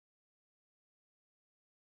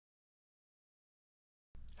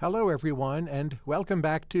Hello, everyone, and welcome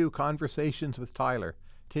back to Conversations with Tyler.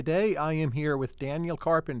 Today I am here with Daniel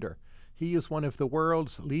Carpenter. He is one of the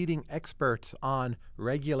world's leading experts on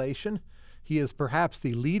regulation. He is perhaps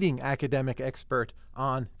the leading academic expert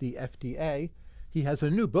on the FDA. He has a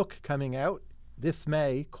new book coming out this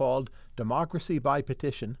May called Democracy by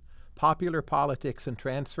Petition: Popular Politics and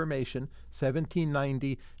Transformation,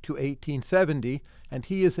 1790 to 1870, and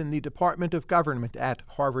he is in the Department of Government at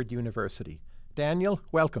Harvard University. Daniel,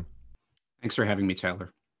 welcome. Thanks for having me,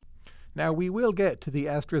 Tyler. Now, we will get to the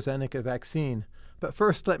AstraZeneca vaccine, but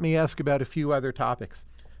first let me ask about a few other topics.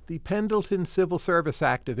 The Pendleton Civil Service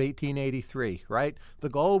Act of 1883, right? The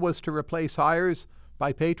goal was to replace hires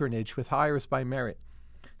by patronage with hires by merit.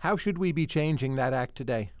 How should we be changing that act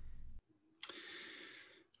today?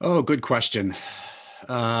 Oh, good question.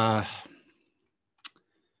 I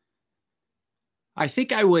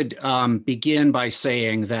think I would begin by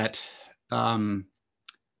saying that I'm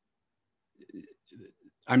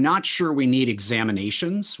not sure we need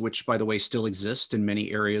examinations, which, by the way, still exist in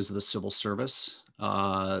many areas of the civil service,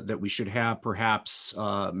 that we should have perhaps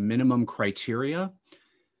minimum criteria,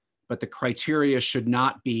 but the criteria should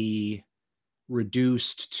not be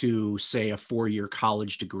reduced to, say, a four-year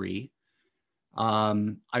college degree.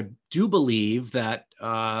 I do believe that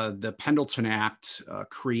the Pendleton Act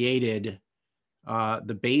created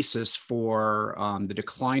the basis for the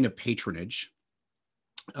decline of patronage,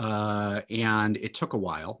 and it took a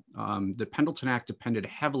while. The Pendleton Act depended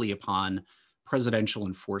heavily upon presidential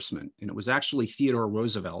enforcement, and it was actually Theodore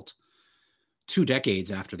Roosevelt, 2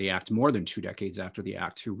 decades after the act, more than 2 decades after the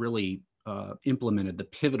act, who really implemented the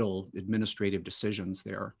pivotal administrative decisions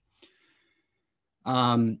there.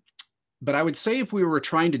 But I would say if we were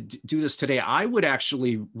trying to do this today, I would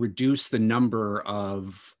actually reduce the number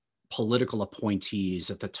of political appointees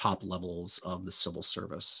at the top levels of the civil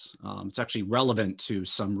service. It's actually relevant to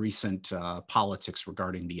some recent politics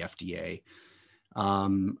regarding the FDA.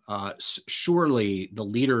 Surely the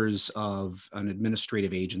leaders of an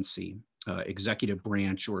administrative agency, executive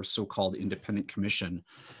branch, or so-called independent commission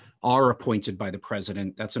are appointed by the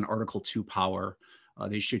president. That's an Article 2 power.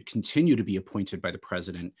 They should continue to be appointed by the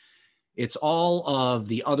president. It's all of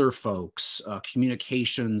the other folks,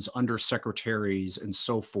 communications, undersecretaries, and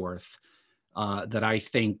so forth, that I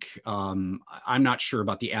think I'm not sure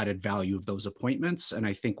about the added value of those appointments, and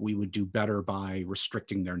I think we would do better by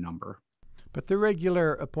restricting their number. But the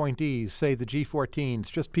regular appointees, say the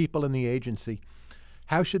G14s, just people in the agency,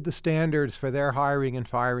 how should the standards for their hiring and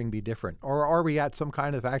firing be different? Or are we at some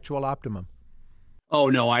kind of actual optimum? Oh,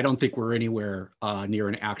 no, I don't think we're anywhere near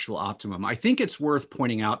an actual optimum. I think it's worth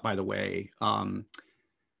pointing out, by the way, that,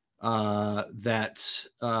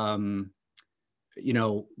 the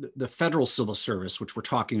federal civil service, which we're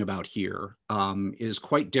talking about here, is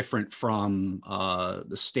quite different from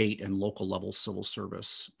the state and local level civil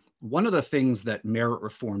service. One of the things that merit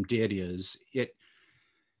reform did is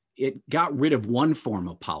it got rid of one form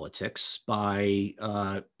of politics by,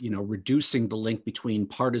 reducing the link between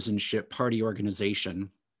partisanship, party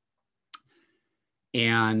organization,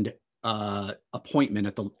 and appointment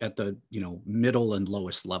at the middle and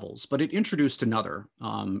lowest levels. But it introduced another.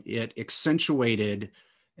 It accentuated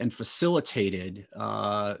and facilitated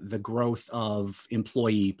the growth of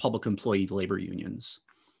public employee labor unions.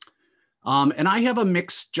 And I have a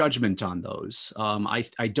mixed judgment on those. I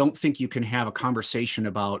don't think you can have a conversation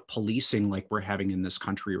about policing like we're having in this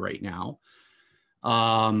country right now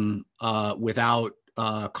without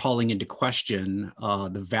calling into question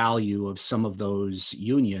the value of some of those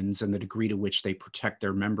unions and the degree to which they protect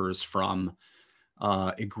their members from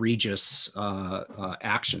egregious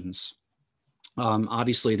actions.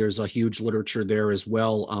 Obviously, there's a huge literature there as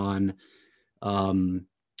well on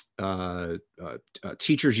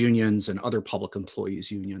teachers unions and other public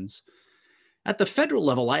employees unions. At the federal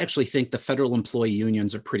level, I actually think the federal employee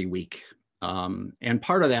unions are pretty weak. And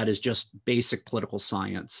part of that is just basic political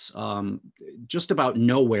science. Just about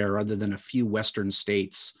nowhere other than a few Western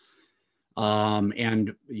states.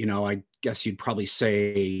 And, I guess you'd probably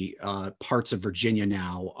say parts of Virginia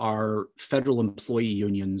now, are federal employee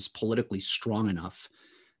unions politically strong enough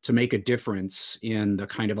to make a difference in the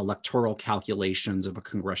kind of electoral calculations of a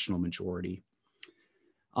congressional majority.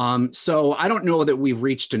 So I don't know that we've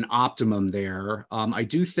reached an optimum there. I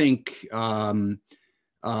do think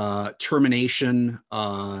termination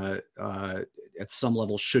at some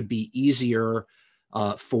level should be easier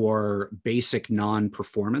for basic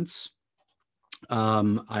non-performance.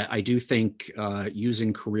 I do think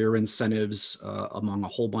using career incentives among a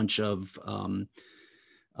whole bunch of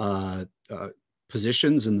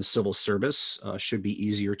positions in the civil service should be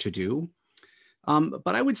easier to do.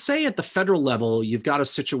 But I would say at the federal level, you've got a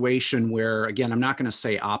situation where, again, I'm not going to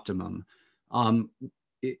say optimum.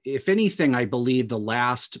 If anything, I believe the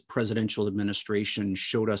last presidential administration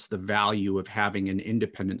showed us the value of having an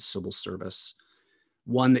independent civil service,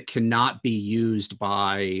 one that cannot be used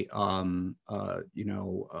by, a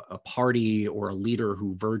party or a leader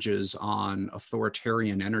who verges on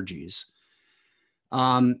authoritarian energies.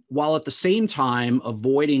 While at the same time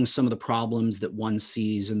avoiding some of the problems that one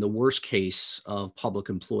sees in the worst case of public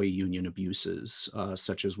employee union abuses,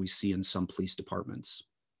 such as we see in some police departments.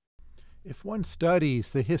 If one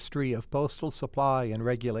studies the history of postal supply and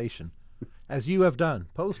regulation, as you have done,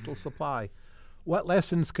 postal supply, what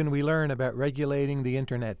lessons can we learn about regulating the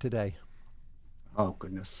internet today? Oh,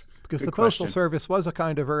 goodness. Because Good the question. Postal Service was a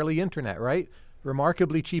kind of early internet, right?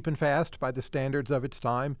 Remarkably cheap and fast by the standards of its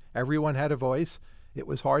time. Everyone had a voice. It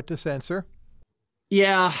was hard to censor.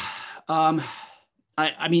 Yeah.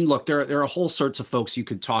 I mean, look, there are whole sorts of folks you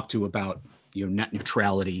could talk to about, net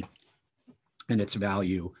neutrality and its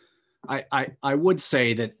value. I would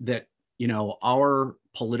say that our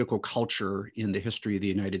political culture in the history of the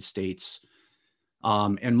United States,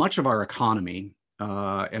 and much of our economy,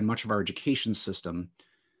 and much of our education system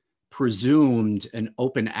presumed an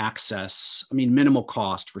open access, minimal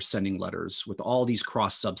cost for sending letters with all these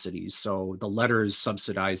cross subsidies. So the letters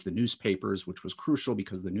subsidized the newspapers, which was crucial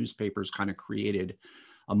because the newspapers kind of created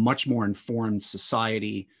a much more informed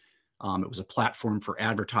society. It was a platform for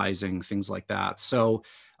advertising, things like that. So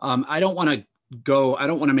I don't want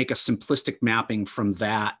to make a simplistic mapping from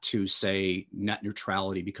that to say net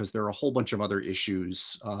neutrality, because there are a whole bunch of other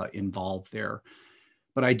issues involved there.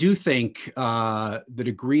 But I do think the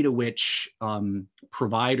degree to which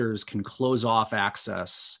providers can close off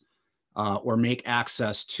access or make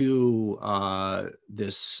access to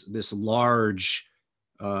this large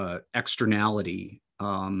externality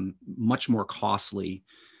much more costly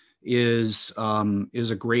is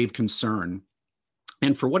a grave concern.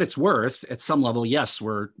 And for what it's worth, at some level, yes,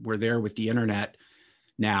 we're there with the internet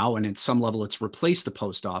now, and at some level it's replaced the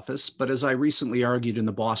post office. But as I recently argued in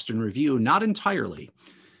the Boston Review, not entirely.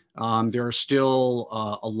 There are still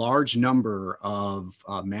a large number of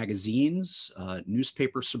magazines,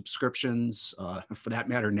 newspaper subscriptions, for that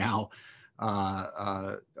matter now,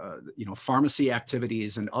 pharmacy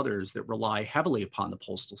activities and others that rely heavily upon the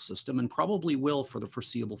postal system and probably will for the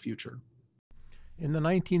foreseeable future. In the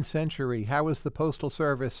 19th century, how was the Postal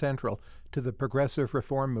Service central to the progressive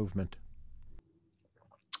reform movement?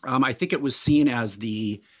 I think it was seen as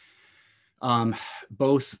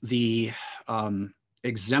both the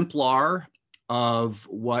exemplar of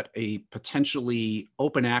what a potentially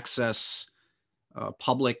open access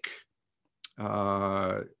public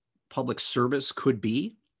service could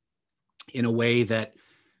be, in a way that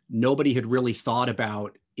nobody had really thought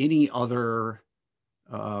about any other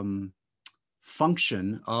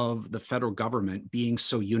function of the federal government being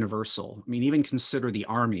so universal. Even consider the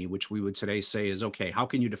Army, which we would today say is, okay, how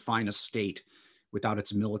can you define a state without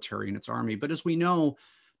its military and its Army? But as we know,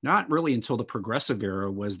 not really until the Progressive era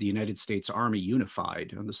was the United States Army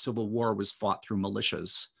unified, and the Civil War was fought through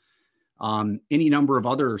militias. Any number of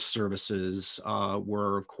other services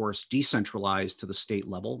were, of course, decentralized to the state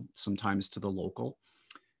level, sometimes to the local.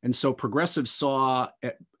 And so progressives saw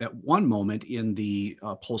at one moment in the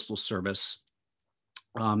Postal Service,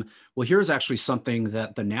 well, here's actually something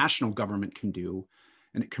that the national government can do,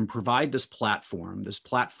 and it can provide this platform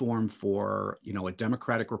for, a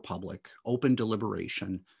democratic republic, open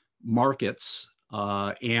deliberation, markets,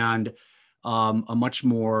 and a much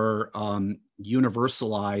more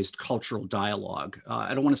universalized cultural dialogue.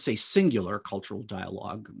 I don't want to say singular cultural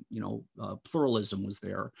dialogue, pluralism was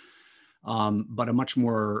there, but a much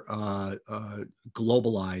more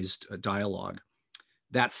globalized dialogue.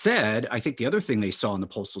 That said, I think the other thing they saw in the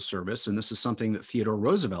Postal Service, and this is something that Theodore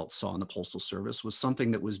Roosevelt saw in the Postal Service, was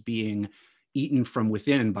something that was being eaten from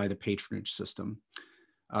within by the patronage system.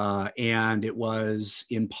 And it was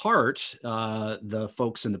in part the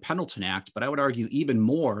folks in the Pendleton Act, but I would argue even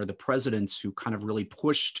more the presidents who kind of really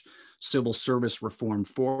pushed civil service reform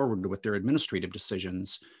forward with their administrative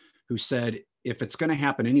decisions, who said, if it's going to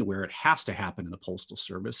happen anywhere, it has to happen in the Postal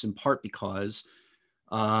Service, in part because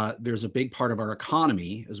there's a big part of our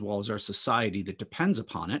economy as well as our society that depends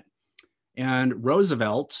upon it. And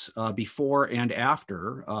Roosevelt, before and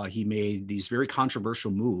after, he made these very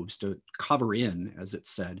controversial moves to cover in, as it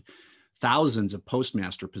said, thousands of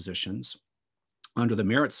postmaster positions under the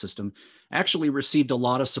merit system, actually received a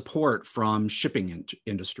lot of support from shipping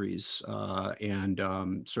industries and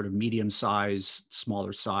sort of medium-sized,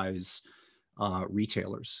 smaller size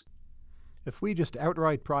retailers. If we just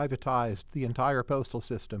outright privatized the entire postal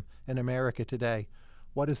system in America today,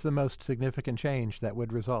 what is the most significant change that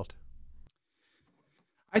would result?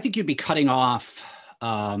 I think you'd be cutting off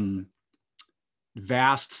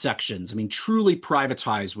vast sections. I mean, truly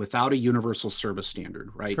privatized without a universal service standard,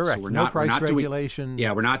 right? Correct. So we're No not price doing, regulation.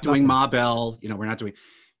 yeah, we're not doing Nothing. Ma Bell, we're not doing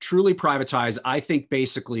truly privatized. I think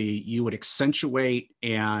basically you would accentuate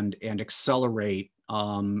and accelerate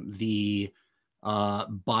the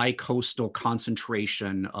bi-coastal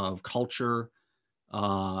concentration of culture,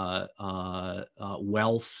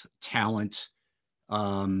 wealth, talent,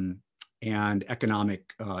 and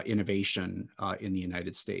economic innovation in the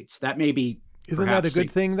United States. That may be Isn't that a perhaps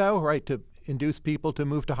good thing, though, right? To induce people to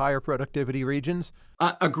move to higher productivity regions?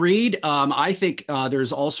 agreed. I think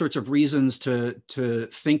there's all sorts of reasons to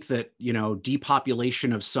think that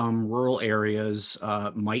depopulation of some rural areas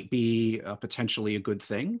might be potentially a good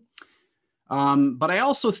thing. But I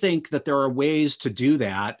also think that there are ways to do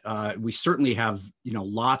that. We certainly have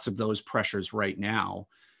lots of those pressures right now.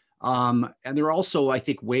 And there are also, I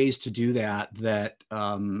think, ways to do that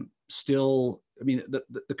still, I mean,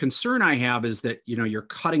 the concern I have is that, you're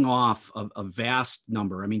cutting off a vast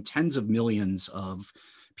number, I mean, tens of millions of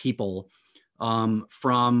people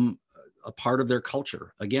from a part of their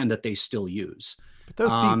culture, again, that they still use. But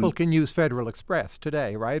those people can use Federal Express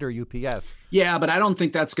today, right? Or UPS. Yeah, but I don't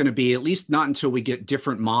think that's going to be, at least not until we get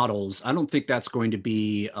different models. I don't think that's going to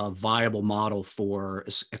be a viable model for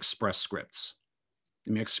Express Scripts.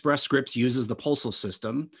 I mean, Express Scripts uses the postal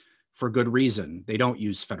system for good reason. They don't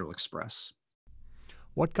use Federal Express.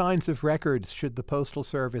 What kinds of records should the Postal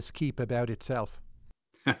Service keep about itself?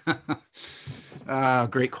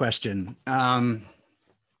 Great question.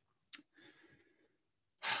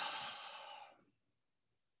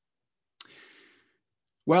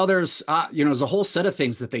 Well, there's a whole set of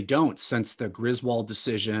things that they don't, since the Griswold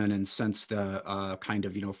decision and since the kind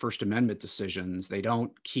of First Amendment decisions. They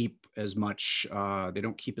don't keep as much. They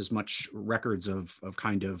don't keep as much records of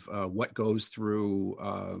kind of what goes through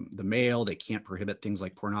the mail. They can't prohibit things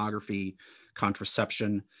like pornography,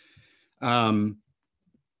 contraception. I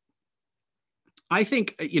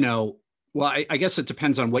think well, I guess it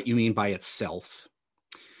depends on what you mean by itself.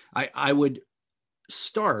 I would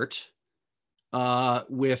start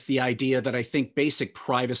with the idea that I think basic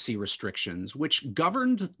privacy restrictions, which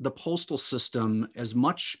governed the postal system as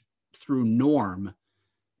much through norm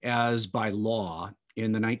as by law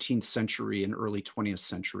in the 19th century and early 20th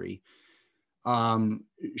century,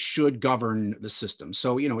 should govern the system.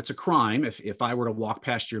 So, it's a crime. If I were to walk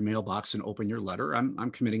past your mailbox and open your letter,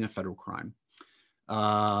 I'm committing a federal crime.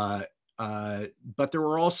 But there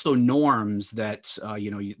were also norms that,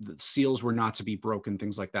 the seals were not to be broken,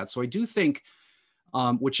 things like that. So I do think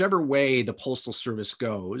whichever way the Postal Service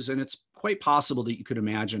goes, and it's quite possible that you could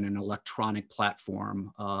imagine an electronic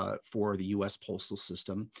platform for the US postal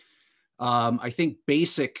system, I think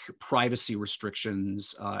basic privacy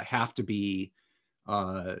restrictions have to be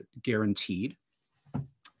guaranteed.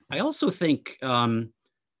 I also think,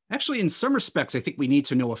 actually, in some respects, I think we need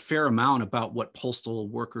to know a fair amount about what postal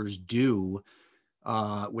workers do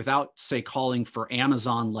without, say, calling for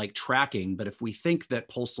Amazon-like tracking. But if we think that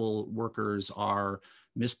postal workers are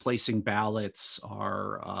misplacing ballots,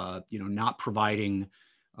 are not providing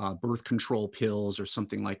birth control pills or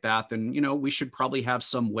something like that, then we should probably have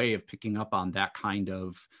some way of picking up on that kind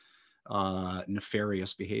of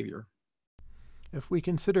nefarious behavior. If we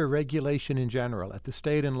consider regulation in general at the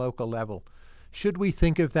state and local level, should we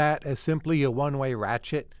think of that as simply a one-way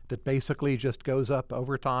ratchet that basically just goes up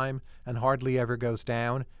over time and hardly ever goes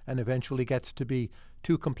down and eventually gets to be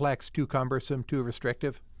too complex, too cumbersome, too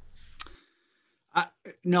restrictive?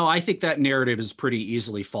 No, I think that narrative is pretty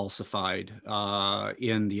easily falsified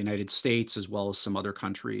in the United States as well as some other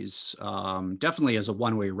countries, definitely as a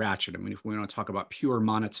one-way ratchet. I mean, if we want to talk about pure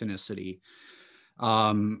monotonicity,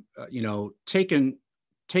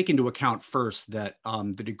 take into account first that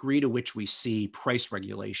the degree to which we see price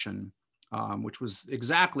regulation, which was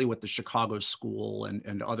exactly what the Chicago School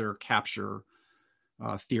and other capture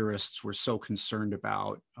theorists were so concerned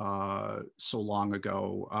about so long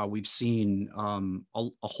ago. We've seen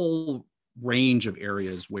a whole range of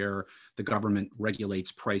areas where the government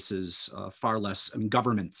regulates prices far less. I mean,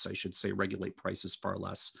 governments, I should say, regulate prices far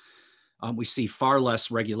less. We see far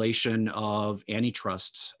less regulation of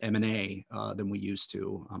antitrust, M&A, than we used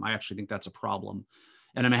to. I actually think that's a problem.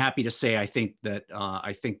 And I'm happy to say I think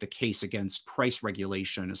the case against price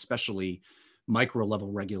regulation, especially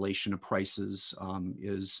micro-level regulation of prices,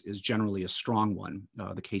 is generally a strong one,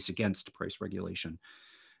 the case against price regulation.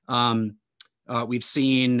 We've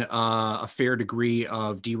seen a fair degree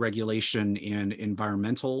of deregulation in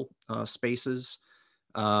environmental spaces.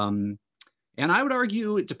 And I would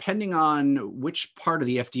argue, depending on which part of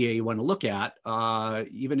the FDA you want to look at,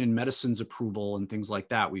 even in medicines approval and things like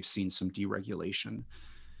that, we've seen some deregulation.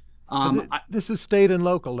 This is state and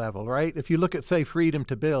local level, right? If you look at, say, freedom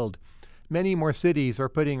to build, many more cities are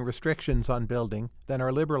putting restrictions on building than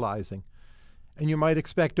are liberalizing. And you might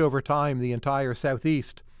expect over time the entire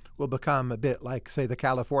Southeast will become a bit like, say, the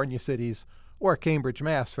California cities or Cambridge,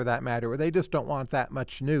 Mass, for that matter, where they just don't want that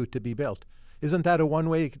much new to be built. Isn't that a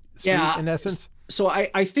one-way street in essence? So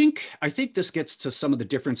I think this gets to some of the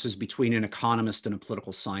differences between an economist and a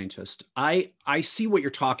political scientist. I see what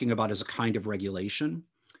you're talking about as a kind of regulation,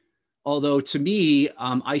 although to me,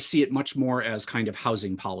 I see it much more as kind of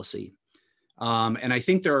housing policy. And I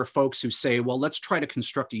think there are folks who say, well, let's try to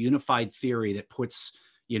construct a unified theory that puts,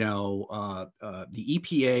 the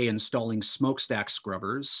EPA installing smokestack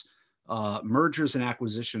scrubbers, mergers and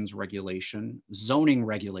acquisitions regulation, zoning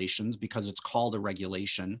regulations, because it's called a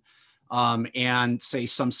regulation, and say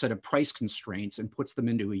some set of price constraints and puts them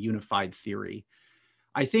into a unified theory.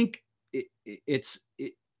 I think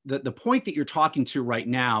the point that you're talking to right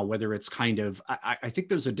now, whether it's kind of, I think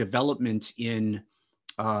there's a development in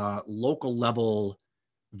local level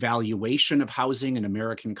valuation of housing in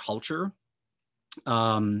American culture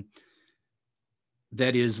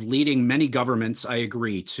that is leading many governments, I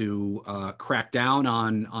agree, to crack down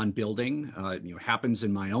on building. Happens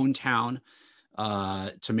in my own town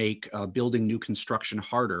to make building new construction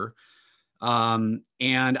harder. And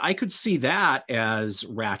I could see that as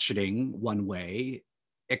ratcheting one way,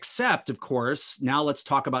 except, of course, now let's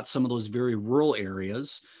talk about some of those very rural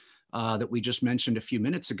areas that we just mentioned a few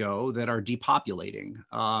minutes ago that are depopulating.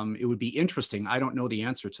 It would be interesting, I don't know the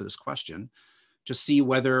answer to this question, to see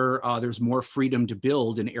whether there's more freedom to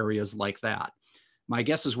build in areas like that. My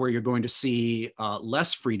guess is where you're going to see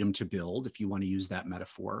less freedom to build, if you want to use that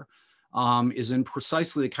metaphor, is in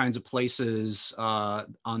precisely the kinds of places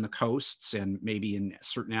on the coasts and maybe in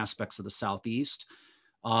certain aspects of the Southeast,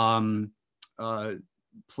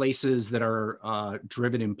 places that are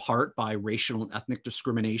driven in part by racial and ethnic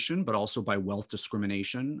discrimination, but also by wealth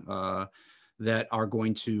discrimination, that are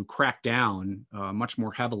going to crack down much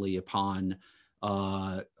more heavily upon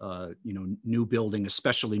new building,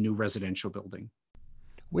 especially new residential building.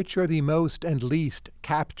 Which are the most and least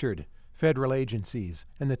captured federal agencies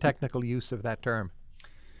and the technical use of that term?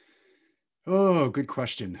 Oh, good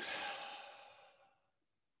question.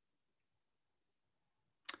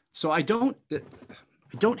 So I don't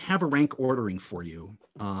have a rank ordering for you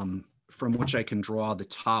from which I can draw the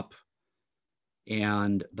top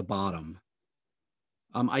and the bottom.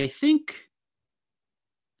 I think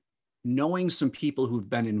knowing some people who've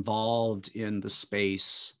been involved in the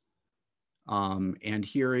space and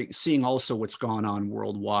seeing also what's gone on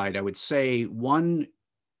worldwide, I would say one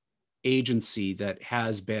agency that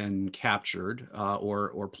has been captured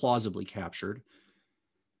or plausibly captured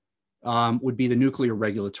would be the Nuclear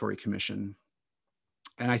Regulatory Commission.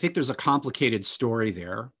 And I think there's a complicated story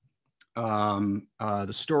there. The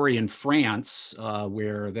story in France,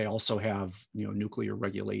 where they also have nuclear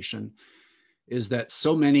regulation, is that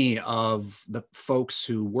so many of the folks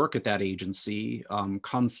who work at that agency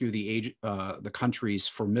come through the country's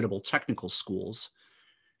formidable technical schools,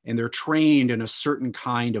 and they're trained in a certain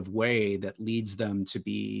kind of way that leads them to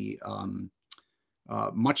be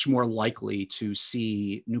much more likely to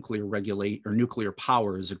see nuclear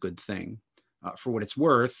power as a good thing. For what it's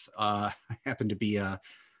worth, I happen to be a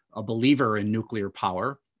believer in nuclear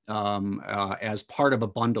power as part of a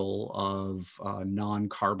bundle of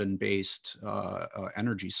non-carbon based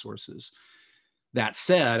energy sources. That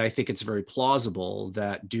said, I think it's very plausible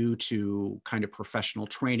that due to kind of professional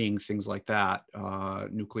training, things like that,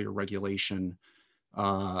 nuclear regulation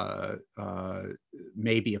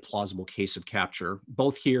may be a plausible case of capture,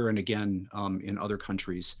 both here and again in other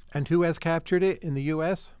countries. And who has captured it in the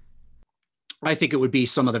U.S.? I think it would be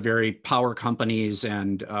some of the very power companies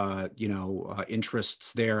and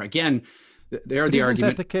interests there. Again, they're the argument.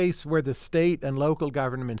 Isn't that the case where the state and local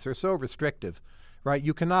governments are so restrictive, right?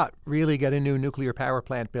 You cannot really get a new nuclear power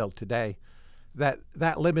plant built today. That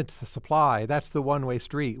limits the supply. That's the one-way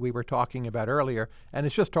street we were talking about earlier, and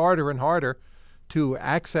it's just harder and harder to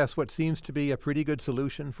access what seems to be a pretty good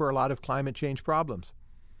solution for a lot of climate change problems.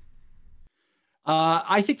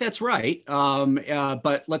 I think that's right,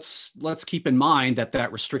 but let's keep in mind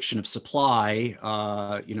that restriction of supply,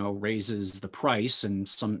 raises the price in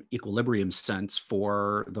some equilibrium sense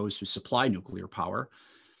for those who supply nuclear power.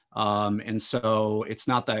 And so it's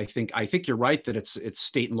not that I think you're right that it's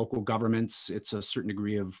state and local governments. It's a certain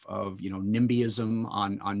degree of NIMBYism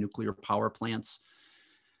on nuclear power plants.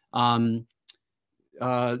 But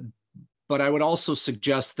I would also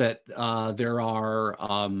suggest that there are,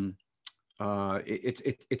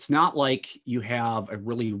 it's not like you have a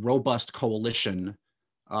really robust coalition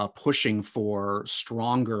pushing for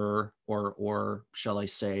stronger or shall I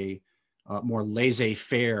say, more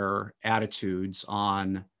laissez-faire attitudes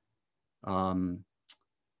on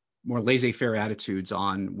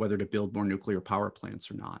whether to build more nuclear power plants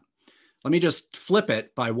or not. Let me just flip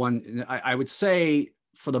it by one. I would say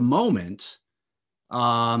for the moment,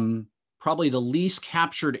 probably the least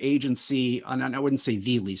captured agency, and I wouldn't say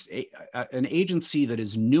the least, an agency that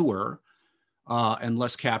is newer and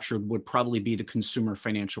less captured would probably be the Consumer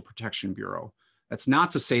Financial Protection Bureau. That's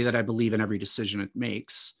not to say that I believe in every decision it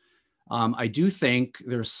makes. I do think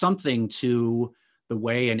there's something to the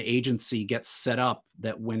way an agency gets set up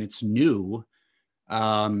that when it's new,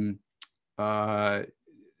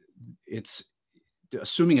 it's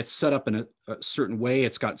assuming it's set up in a certain way,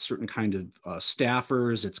 it's got certain kind of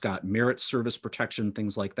staffers, it's got merit service protection,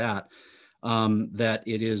 things like that, that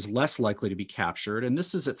it is less likely to be captured. And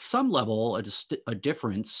this is at some level a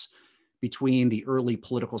difference between the early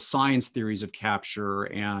political science theories of capture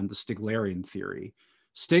and the Stiglerian theory.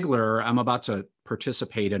 Stigler, I'm about to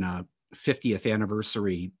participate in a 50th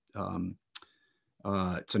anniversary.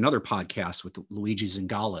 It's another podcast with Luigi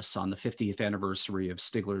Zingales on the 50th anniversary of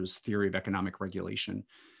Stigler's theory of economic regulation.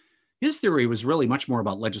 His theory was really much more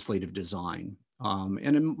about legislative design,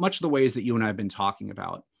 and in much of the ways that you and I have been talking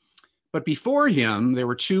about. But before him, there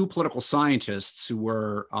were two political scientists who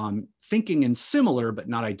were thinking in similar but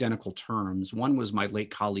not identical terms. One was my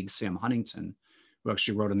late colleague, Sam Huntington, who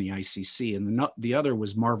actually wrote on the ICC, and the other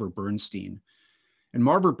was Marver Bernstein. And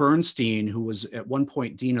Marver Bernstein, who was at one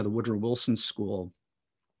point dean of the Woodrow Wilson School,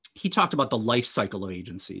 he talked about the life cycle of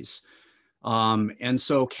agencies. And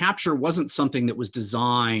so capture wasn't something that was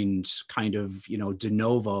designed kind of, de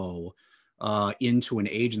novo into an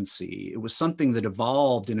agency. It was something that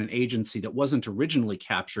evolved in an agency that wasn't originally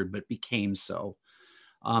captured, but became so.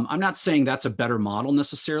 I'm not saying that's a better model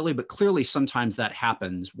necessarily, but clearly sometimes that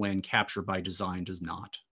happens when capture by design does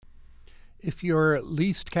not. If your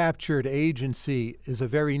least captured agency is a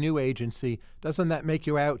very new agency, doesn't that make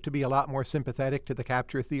you out to be a lot more sympathetic to the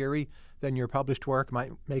capture theory than your published work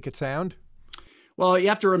might make it sound? Well, you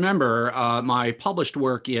have to remember my published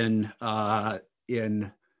work in the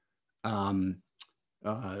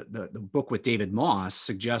book with David Moss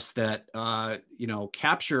suggests that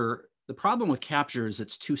capture. The problem with capture is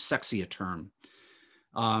it's too sexy a term.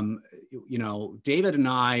 David and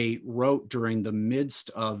I wrote during the midst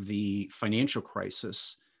of the financial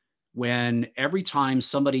crisis, when every time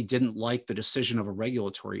somebody didn't like the decision of a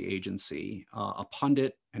regulatory agency, a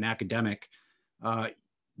pundit, an academic,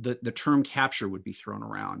 the term capture would be thrown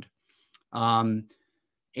around.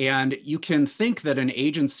 And you can think that an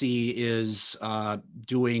agency is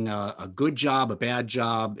doing a good job, a bad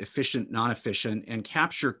job, efficient, non-efficient, and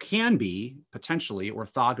capture can be potentially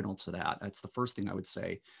orthogonal to that. That's the first thing I would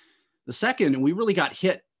say. The second, and we really got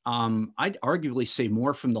hit, I'd arguably say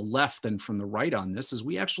more from the left than from the right on this, is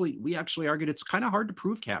we actually argued it's kind of hard to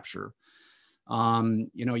prove capture.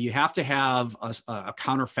 You have to have a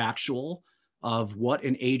counterfactual of what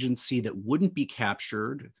an agency that wouldn't be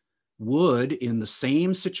captured would, in the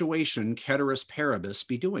same situation, ceteris paribus,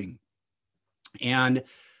 be doing. And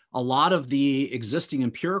a lot of the existing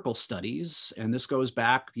empirical studies, and this goes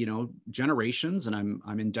back, generations, and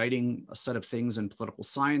I'm indicting a set of things in political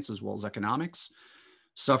science as well as economics,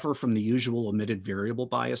 suffer from the usual omitted variable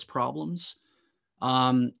bias problems.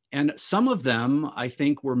 And some of them, I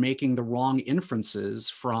think, were making the wrong inferences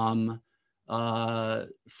from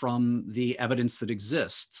the evidence that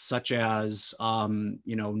exists, such as,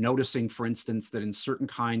 noticing, for instance, that in certain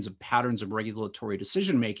kinds of patterns of regulatory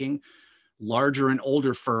decision-making, larger and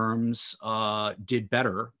older firms did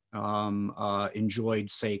better,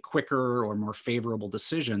 enjoyed, say, quicker or more favorable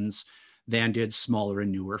decisions than did smaller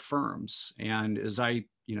and newer firms. And as I,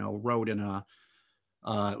 wrote in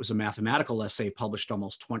it was a mathematical essay published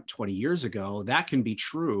almost 20 years ago, that can be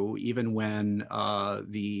true even when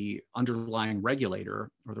the underlying regulator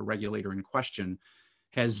or the regulator in question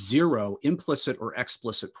has zero implicit or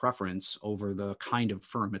explicit preference over the kind of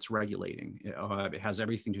firm it's regulating. It has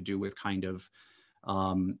everything to do with kind of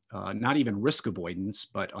not even risk avoidance,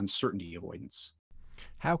 but uncertainty avoidance.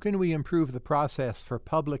 How can we improve the process for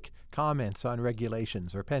public comments on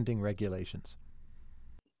regulations or pending regulations?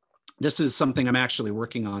 This is something I'm actually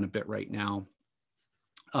working on a bit right now.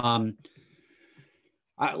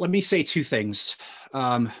 Let me say two things.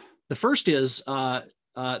 The first is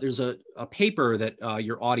there's a paper that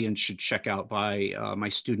your audience should check out by my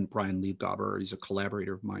student, Brian Liebgauber. He's a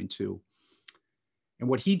collaborator of mine too. And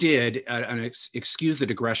what he did, and excuse the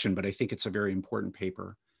digression, but I think it's a very important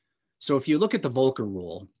paper. So if you look at the Volcker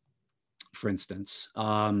Rule, for instance,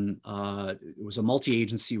 it was a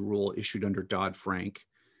multi-agency rule issued under Dodd-Frank.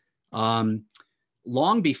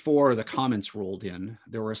 Long before the comments rolled in,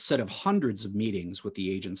 there were a set of hundreds of meetings with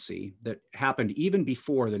the agency that happened even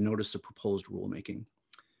before the notice of proposed rulemaking.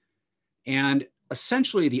 And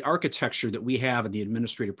essentially the architecture that we have in the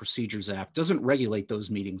Administrative Procedures Act doesn't regulate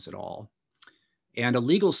those meetings at all. And a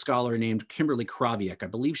legal scholar named Kimberly Kraviec, I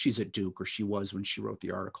believe she's at Duke, or she was when she wrote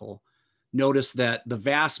the article, noticed that the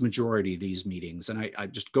vast majority of these meetings, and I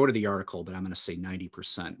just go to the article, but I'm going to say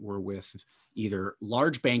 90%, were with either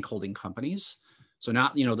large bank holding companies. So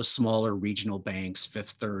not, the smaller regional banks,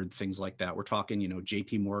 Fifth Third, things like that. We're talking,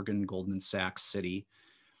 JP Morgan, Goldman Sachs, Citi.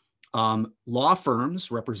 Law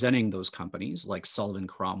firms representing those companies like Sullivan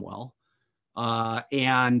Cromwell,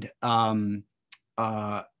 and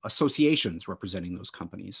associations representing those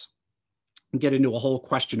companies. And get into a whole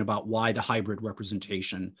question about why the hybrid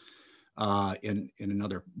representation in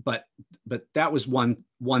another, but that was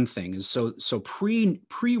one thing. Is so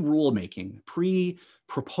pre-rulemaking,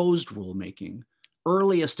 pre-proposed rulemaking,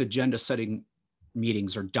 earliest agenda setting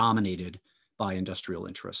meetings are dominated by industrial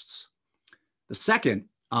interests. The second,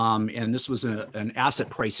 and this was an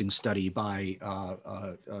asset pricing study by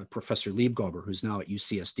Professor Liebgauber, who's now at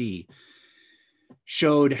UCSD,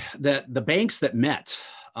 showed that the banks that met,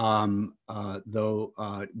 with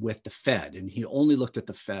the Fed, and he only looked at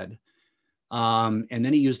the Fed, and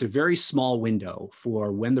then he used a very small window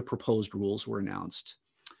for when the proposed rules were announced.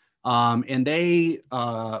 And they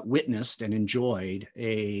witnessed and enjoyed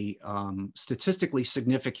a statistically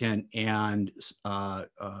significant and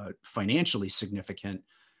financially significant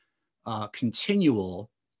continual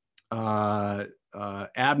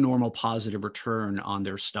abnormal positive return on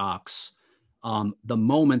their stocks the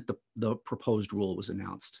moment the proposed rule was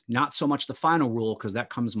announced. Not so much the final rule, because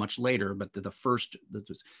that comes much later, but the first.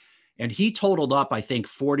 And he totaled up, I think,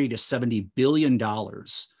 $40 to $70 billion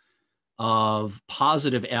of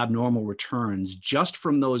positive abnormal returns just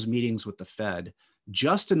from those meetings with the Fed,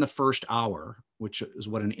 just in the first hour, which is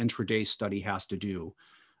what an intraday study has to do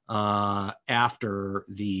after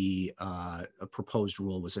the proposed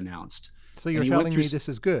rule was announced. So you're telling me this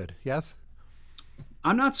is good, yes?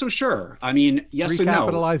 I'm not so sure. I mean, yes and no.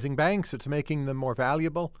 Recapitalizing banks, it's making them more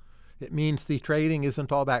valuable. It means the trading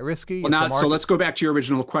isn't all that risky. Well, now, so let's go back to your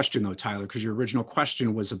original question, though, Tyler, because your original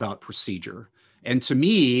question was about procedure. And to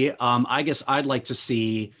me, I guess I'd like to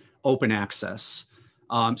see open access.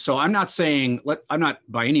 So I'm not saying, I'm not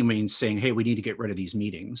by any means saying, hey, we need to get rid of these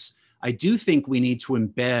meetings. I do think we need to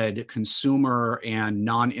embed consumer and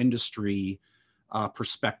non-industry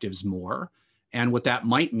perspectives more. And what that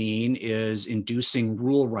might mean is inducing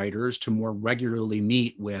rule writers to more regularly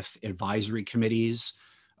meet with advisory committees,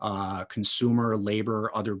 consumer, labor,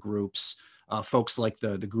 other groups, folks like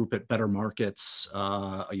the group at Better Markets,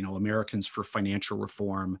 Americans for Financial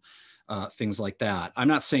Reform, things like that. I'm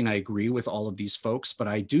not saying I agree with all of these folks, but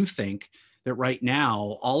I do think that right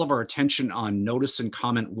now, all of our attention on notice and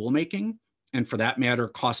comment rulemaking, and for that matter,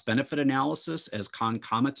 cost benefit analysis as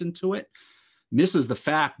concomitant to it, misses the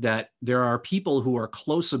fact that there are people who are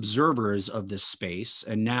close observers of this space,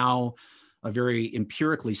 and now a very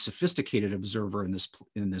empirically sophisticated observer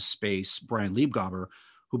in this space, Brian Liebgauber,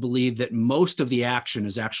 who believe that most of the action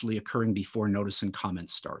is actually occurring before notice and comment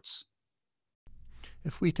starts.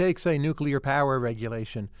 If we take, say, nuclear power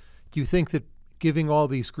regulation, do you think that giving all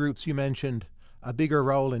these groups you mentioned a bigger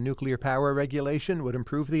role in nuclear power regulation would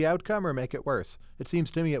improve the outcome or make it worse? It seems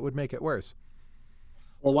to me it would make it worse.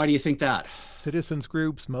 Well, why do you think that? Citizens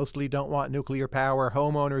groups mostly don't want nuclear power.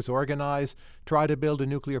 Homeowners organize, try to build a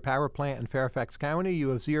nuclear power plant in Fairfax County. You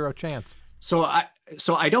have zero chance. So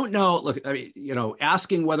I don't know. Look, I mean,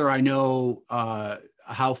 asking whether I know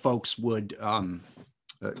how folks would,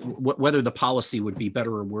 whether the policy would be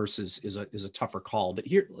better or worse is a tougher call. But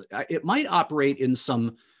here, it might operate in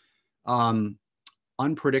some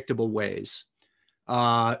unpredictable ways.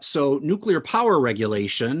 So nuclear power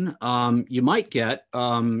regulation, you might get,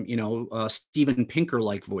 Steven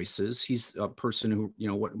Pinker-like voices. He's a person who,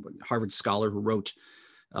 Harvard scholar who wrote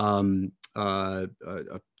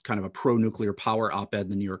kind of a pro-nuclear power op-ed in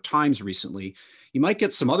the New York Times recently. You might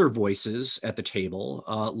get some other voices at the table,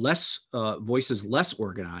 voices less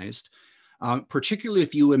organized, particularly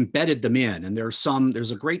if you embedded them in. And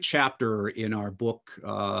there's a great chapter in our book,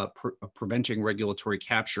 Preventing Regulatory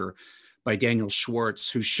Capture, by Daniel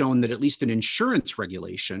Schwartz, who's shown that at least in insurance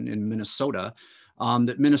regulation in Minnesota,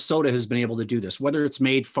 that Minnesota has been able to do this. Whether it's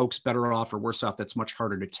made folks better off or worse off, that's much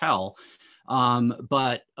harder to tell.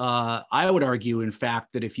 But I would argue, in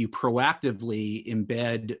fact, that if you proactively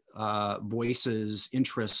embed voices,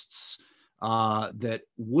 interests that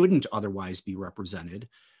wouldn't otherwise be represented,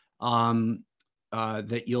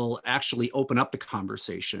 that you'll actually open up the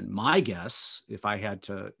conversation. My guess, if I had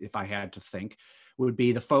to think, would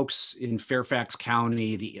be the folks in Fairfax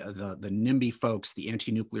County, the NIMBY folks, the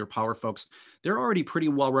anti-nuclear power folks. They're already pretty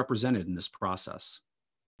well represented in this process.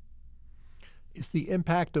 Is the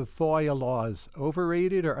impact of FOIA laws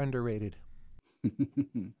overrated or underrated?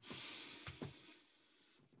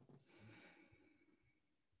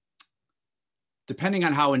 Depending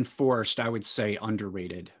on how enforced, I would say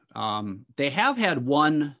underrated. They have had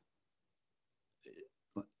one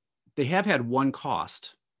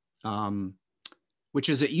cost, which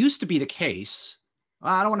is, it used to be the case.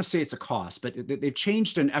 I don't want to say it's a cost, but they've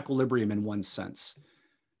changed an equilibrium in one sense,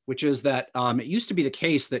 which is that it used to be the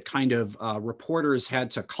case that kind of reporters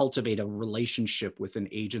had to cultivate a relationship with an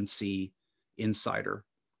agency insider,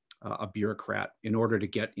 a bureaucrat, in order to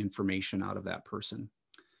get information out of that person.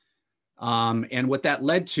 And what that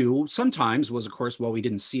led to sometimes was, of course, well, we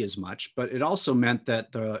didn't see as much, but it also meant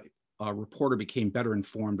that the reporter became better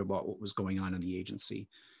informed about what was going on in the agency.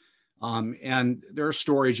 And there are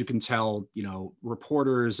stories you can tell,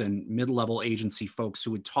 reporters and mid-level agency folks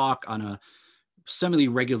who would talk on a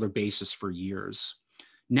semi-regular basis for years.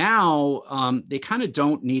 Now, they kind of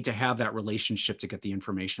don't need to have that relationship to get the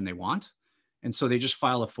information they want. And so they just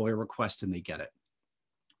file a FOIA request and they get it.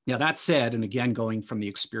 Now, that said, and again, going from the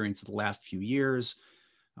experience of the last few years,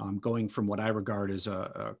 going from what I regard as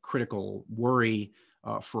a critical worry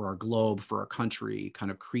for our globe, for our country,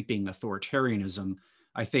 kind of creeping authoritarianism,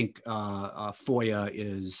 I think FOIA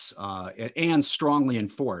is, and strongly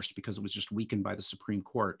enforced because it was just weakened by the Supreme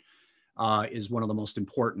Court, is one of the most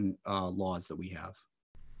important laws that we have.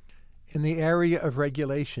 In the area of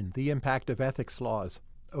regulation, the impact of ethics laws,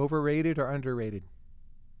 overrated or underrated?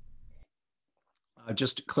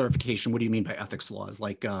 Just clarification, what do you mean by ethics laws?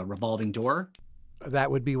 Like revolving door?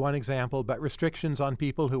 That would be one example, but restrictions on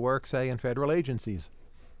people who work, say, in federal agencies.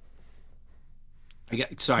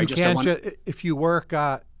 If you work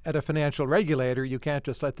at a financial regulator, you can't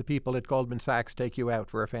just let the people at Goldman Sachs take you out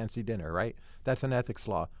for a fancy dinner, right? That's an ethics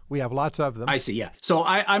law. We have lots of them. I see, yeah. So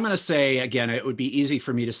I'm going to say, again, it would be easy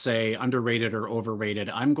for me to say underrated or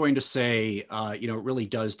overrated. I'm going to say, it really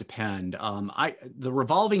does depend. The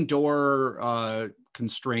revolving door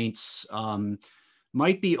constraints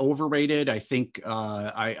might be overrated. I think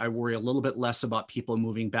I worry a little bit less about people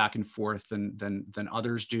moving back and forth than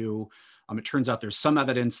others do. It turns out there's some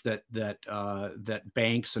evidence that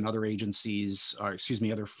banks and other agencies, or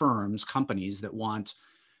other firms, companies that want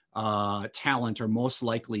talent are most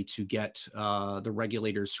likely to get the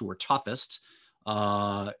regulators who are toughest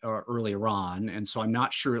earlier on. And so I'm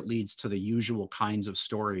not sure it leads to the usual kinds of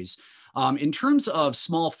stories. In terms of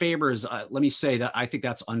small favors, let me say that I think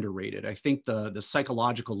that's underrated. I think the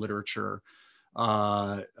psychological literature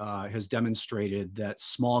has demonstrated that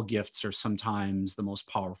small gifts are sometimes the most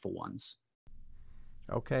powerful ones.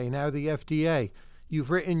 Okay, now the FDA.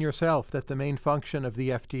 You've written yourself that the main function of the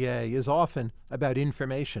FDA is often about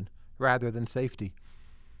information rather than safety.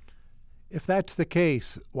 If that's the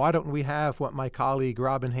case, why don't we have what my colleague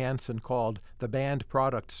Robin Hanson called the banned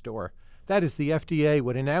product store? That is, the FDA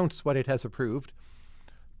would announce what it has approved,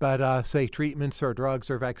 but say treatments or drugs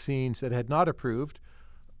or vaccines that had not approved,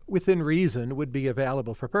 within reason, would be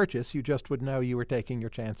available for purchase. You just would know you were taking your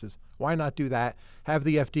chances. Why not do that? Have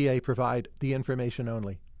the FDA provide the information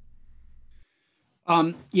only.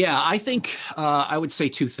 Yeah, I think I would say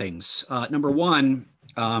two things. Number one,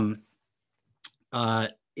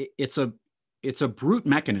 it's a brute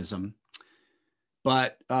mechanism,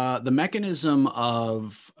 but the mechanism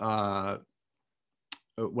of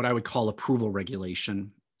what I would call approval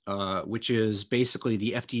regulation, which is basically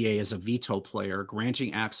the FDA as a veto player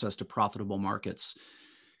granting access to profitable markets,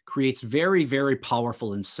 creates very, very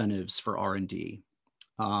powerful incentives for R&D.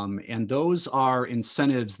 And those are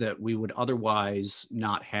incentives that we would otherwise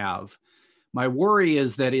not have. My worry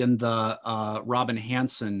is that in the Robin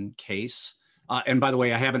Hanson case, and by the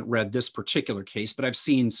way, I haven't read this particular case, but I've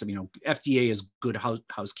seen some, FDA is good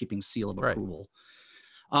housekeeping seal of approval.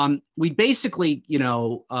 We basically, there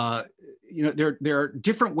are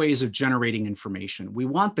different ways of generating information. We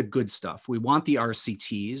want the good stuff. We want the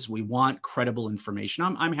RCTs. We want credible information.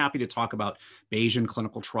 I'm happy to talk about Bayesian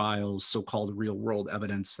clinical trials, so-called real-world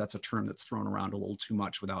evidence. That's a term that's thrown around a little too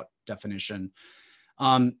much without definition.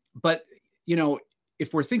 But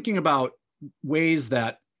if we're thinking about ways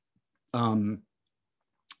that,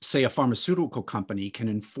 say, a pharmaceutical company can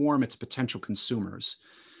inform its potential consumers,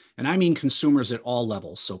 and I mean consumers at all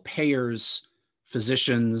levels, so payers,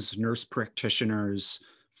 physicians, nurse practitioners,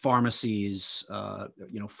 pharmacies,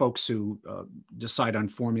 folks who decide on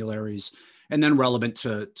formularies, and then relevant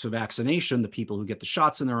to vaccination, the people who get the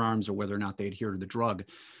shots in their arms or whether or not they adhere to the drug.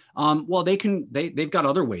 Well, they've got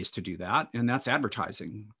other ways to do that, and that's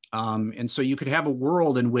advertising. And so you could have a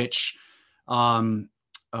world in which,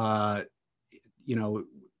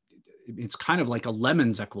 it's kind of like a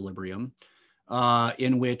lemons equilibrium,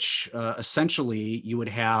 in which essentially you would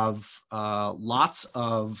have lots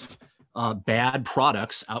of bad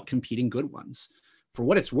products outcompeting good ones. For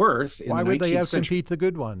what it's worth, why would they outcompete the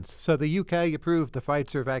good ones? So the UK approved the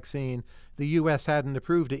Pfizer vaccine. The US hadn't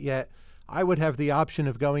approved it yet. I would have the option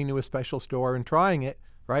of going to a special store and trying it,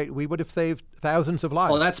 right? We would have saved thousands of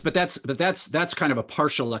lives. Well, that's kind of a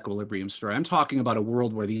partial equilibrium story. I'm talking about a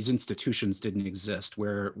world where these institutions didn't exist,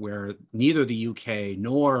 where neither the UK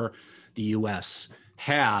nor the US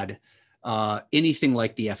had anything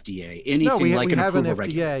like the FDA, anything like an approval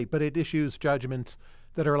regulator. We have an FDA, but it issues judgments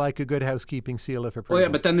that are like a good housekeeping seal of approval. Well, yeah,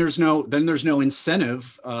 but then there's no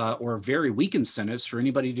incentive or very weak incentives for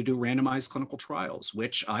anybody to do randomized clinical trials,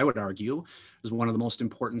 which I would argue is one of the most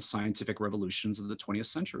important scientific revolutions of the 20th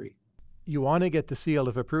century. You want to get the seal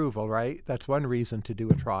of approval, right? That's one reason to do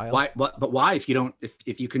a trial. Why? But why, if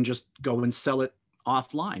you can just go and sell it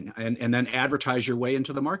offline and then advertise your way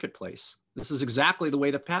into the marketplace? This is exactly the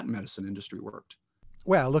way the patent medicine industry worked.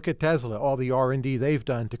 Well, look at Tesla, all the R&D they've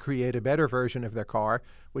done to create a better version of their car,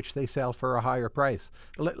 which they sell for a higher price.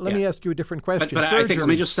 Let me ask you a different question. But I think, let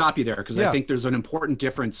me just stop you there, because I think there's an important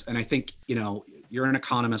difference. And I think, you're an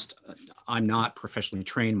economist. I'm not professionally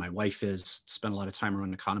trained. My wife is, spent a lot of time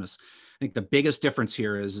around economists. I think the biggest difference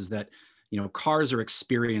here is that, cars are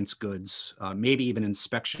experience goods, maybe even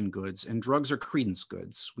inspection goods, and drugs are credence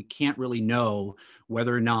goods. We can't really know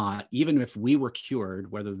whether or not, even if we were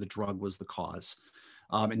cured, whether the drug was the cause.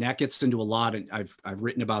 And that gets into a lot, and I've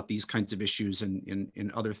written about these kinds of issues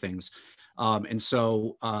in other things. And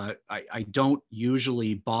so I don't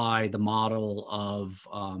usually buy the model of,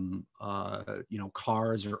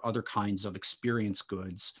 cars or other kinds of experience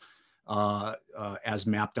goods as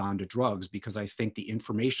mapped onto drugs, because I think the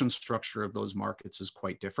information structure of those markets is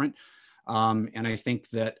quite different. And I think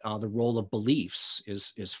that the role of beliefs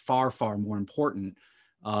is far, far more important.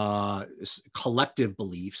 Collective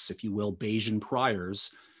beliefs, if you will, Bayesian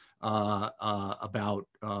priors, about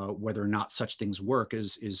whether or not such things work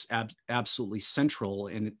is absolutely central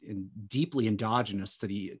and deeply endogenous to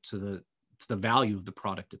the value of the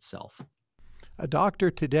product itself. A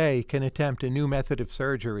doctor today can attempt a new method of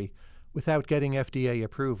surgery without getting FDA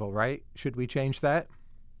approval, right? Should we change that?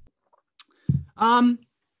 And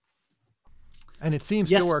it seems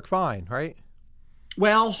to work fine, right?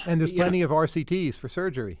 Well, and there's plenty of RCTs for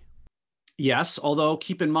surgery. Yes, although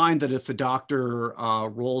keep in mind that if the doctor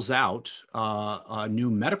rolls out a new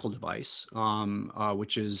medical device,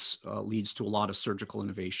 which leads to a lot of surgical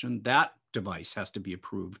innovation, that device has to be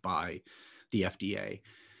approved by the FDA.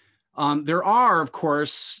 There are, of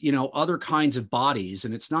course, other kinds of bodies,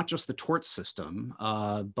 and it's not just the tort system,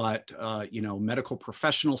 but medical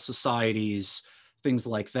professional societies, things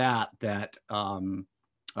like that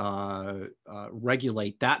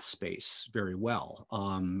regulate that space very well.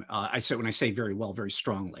 When I say very well, very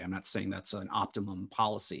strongly. I'm not saying that's an optimum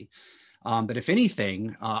policy, but if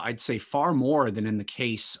anything, I'd say far more than in the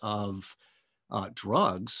case of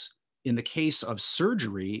drugs. In the case of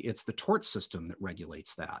surgery, it's the tort system that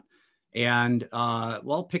regulates that. And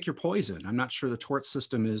well, pick your poison. I'm not sure the tort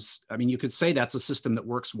system is. I mean, you could say that's a system that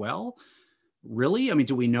works well. Really? I mean,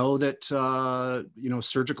 do we know that,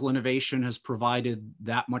 surgical innovation has provided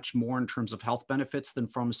that much more in terms of health benefits than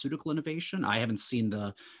pharmaceutical innovation? I haven't seen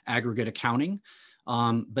the aggregate accounting.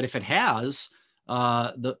 But if it has,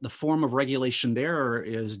 the form of regulation there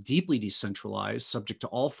is deeply decentralized, subject to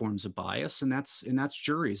all forms of bias, and that's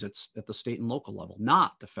juries. It's at the state and local level,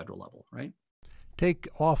 not the federal level, right? Take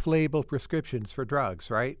off-label prescriptions for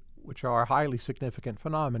drugs, right, which are a highly significant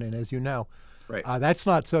phenomenon, as you know. Right. That's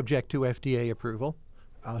not subject to FDA approval.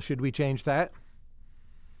 Should we change that?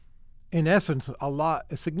 In essence, a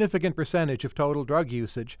significant percentage of total drug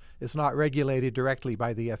usage is not regulated directly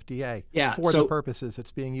by the FDA for the purposes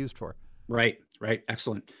it's being used for. Right.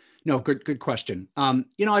 Excellent. No, good question.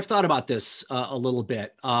 I've thought about this a little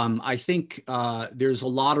bit. I think there's a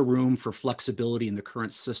lot of room for flexibility in the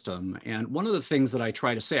current system. And one of the things that I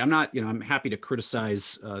try to say, I'm happy to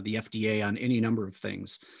criticize the FDA on any number of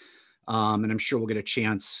things. And I'm sure we'll get a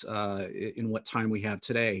chance in what time we have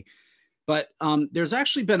today. But there's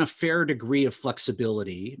actually been a fair degree of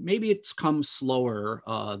flexibility. Maybe it's come slower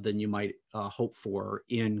than you might hope for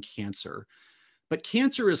in cancer. But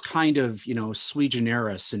cancer is kind of, sui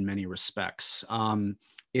generis in many respects.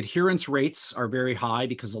 Adherence rates are very high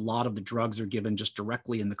because a lot of the drugs are given just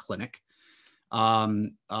directly in the clinic.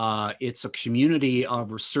 It's a community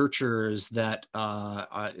of researchers that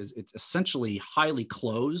it's essentially highly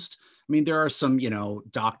closed. I mean, there are some,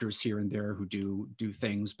 doctors here and there who do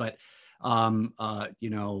things, but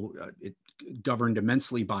it governed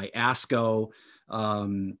immensely by ASCO.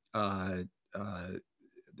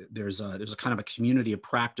 There's a kind of a community of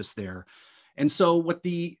practice there. And so what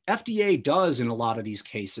the FDA does in a lot of these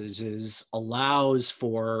cases is allows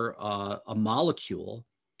for a molecule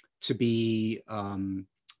to be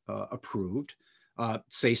approved.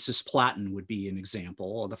 Say cisplatin would be an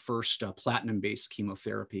example, the first platinum-based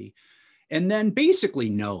chemotherapy. And then basically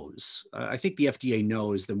knows, I think the FDA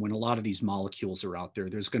knows that when a lot of these molecules are out there,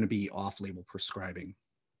 there's going to be off-label prescribing.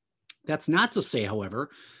 That's not to say, however,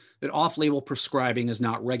 that off-label prescribing is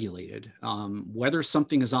not regulated. Whether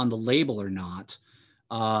something is on the label or not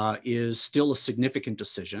is still a significant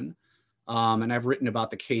decision. And I've written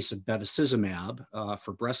about the case of bevacizumab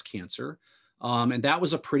for breast cancer. And that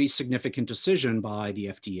was a pretty significant decision by the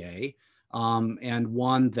FDA, and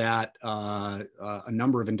one that a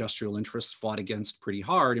number of industrial interests fought against pretty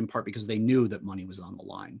hard, in part because they knew that money was on the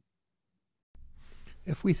line.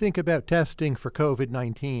 If we think about testing for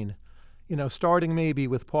COVID-19, starting maybe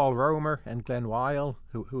with Paul Romer and Glenn Weil,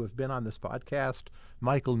 who have been on this podcast,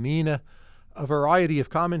 Michael Mina, a variety of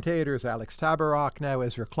commentators, Alex Tabarrok, now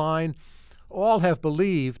Ezra Klein, all have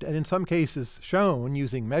believed, and in some cases shown,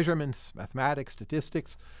 using measurements, mathematics,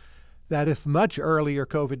 statistics, that if much earlier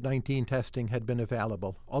COVID-19 testing had been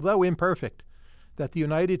available, although imperfect, that the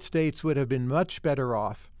United States would have been much better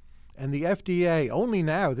off. And the FDA only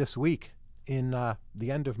now this week, in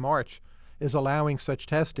the end of March, is allowing such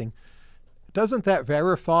testing. Doesn't that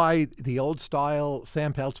verify the old-style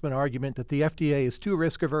Sam Peltzman argument that the FDA is too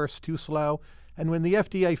risk-averse, too slow? And when the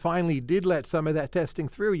FDA finally did let some of that testing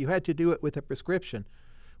through, you had to do it with a prescription,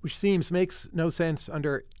 which makes no sense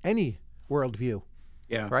under any worldview.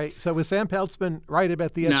 Yeah. Right. So was Sam Peltzman right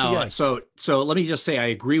about the FDA? No. So let me just say I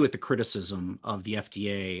agree with the criticism of the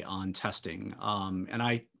FDA on testing. And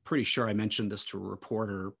I'm pretty sure I mentioned this to a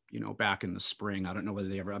reporter, back in the spring. I don't know whether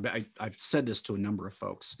they ever. I've said this to a number of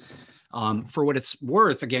folks. For what it's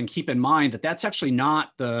worth, again, keep in mind that that's actually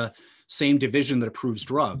not the same division that approves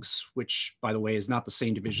drugs, which, by the way, is not the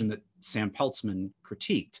same division that Sam Peltzman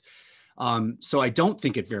critiqued. So I don't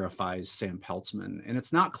think it verifies Sam Peltzman, and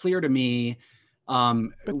it's not clear to me.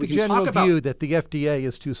 But the general view that the FDA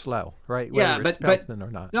is too slow, right? Whether it's Peltzman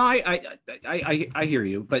or not. No, I hear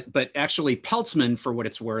you. But actually, Peltzman, for what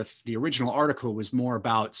it's worth, the original article was more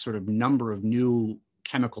about sort of number of new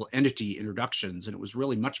chemical entity introductions, and it was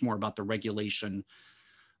really much more about the regulation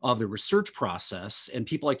of the research process. And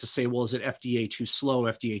people like to say, well, is it FDA too slow,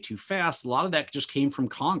 FDA too fast? A lot of that just came from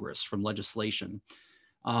Congress, from legislation.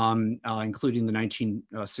 Including the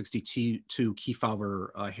 1962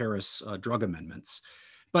 Kefauver-Harris drug amendments.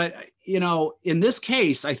 But, in this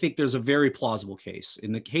case, I think there's a very plausible case.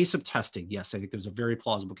 In the case of testing, yes, I think there's a very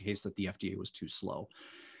plausible case that the FDA was too slow.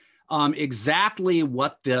 Exactly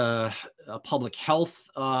what the public health,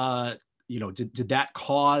 did that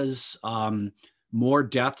cause more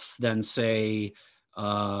deaths than, say,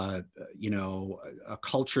 a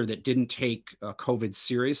culture that didn't take COVID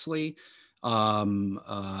seriously?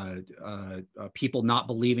 People not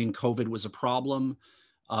believing COVID was a problem,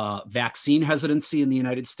 vaccine hesitancy in the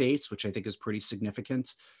United States, which I think is pretty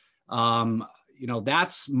significant.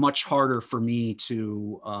 That's much harder for me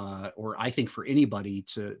to, or I think for anybody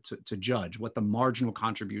to judge what the marginal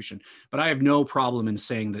contribution. But I have no problem in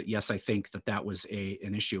saying that, yes, I think that was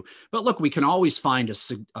an issue. But look, we can always find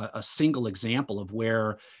a single example of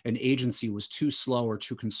where an agency was too slow or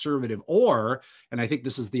too conservative, or, and I think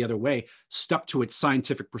this is the other way, stuck to its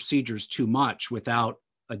scientific procedures too much without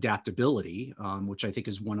adaptability, which I think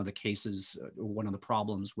is one of the cases, one of the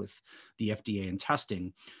problems with the FDA and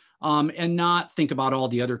testing. And not think about all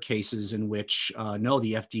the other cases in which, no,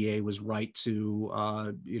 the FDA was right to,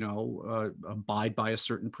 abide by a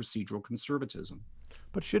certain procedural conservatism.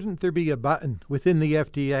 But shouldn't there be a button within the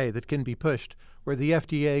FDA that can be pushed where the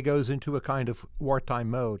FDA goes into a kind of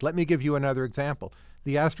wartime mode? Let me give you another example.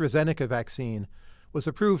 The AstraZeneca vaccine was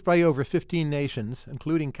approved by over 15 nations,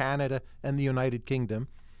 including Canada and the United Kingdom.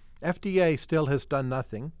 FDA still has done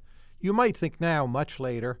nothing. You might think now, much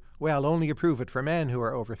later, well, only approve it for men who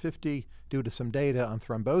are over 50 due to some data on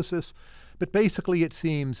thrombosis. But basically, it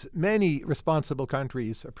seems many responsible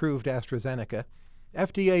countries approved AstraZeneca.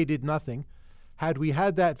 FDA did nothing. Had we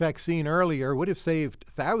had that vaccine earlier, would have saved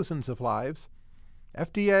thousands of lives.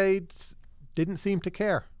 FDA didn't seem to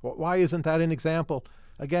care. Why isn't that an example?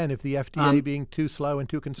 Again, if the FDA being too slow and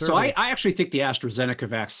too conservative. So I actually think the AstraZeneca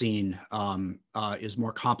vaccine is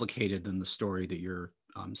more complicated than the story that you're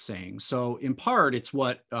saying. So in part, it's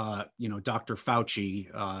what Dr.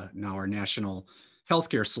 Fauci, now our national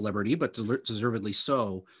healthcare celebrity, but deservedly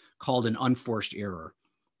so, called an unforced error.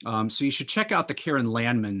 So you should check out the Karen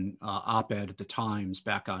Landman op-ed at the Times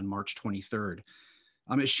back on March 23rd.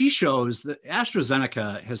 As she shows, that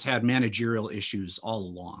AstraZeneca has had managerial issues all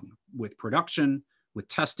along with production, with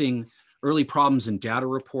testing, early problems in data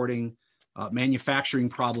reporting, manufacturing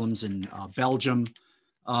problems in Belgium.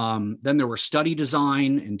 Then there were study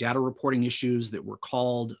design and data reporting issues that were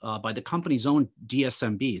called by the company's own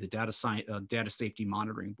DSMB, the Data Safety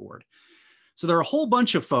Monitoring Board. So there are a whole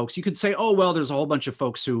bunch of folks. You could say, oh, well, there's a whole bunch of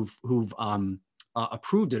folks who've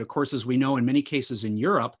approved it. Of course, as we know, in many cases in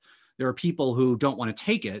Europe, there are people who don't want to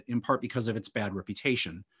take it, in part because of its bad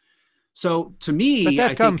reputation. So to me, but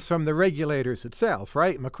that comes from the regulators itself,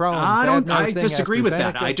 right? Macron. I disagree with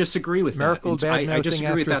that. I disagree with Merkel, that. I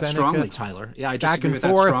disagree with that strongly, Tyler. Yeah, I disagree with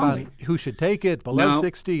that strongly. On who should take it, below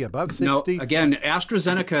 60, above 60. No, again,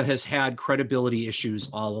 AstraZeneca has had credibility issues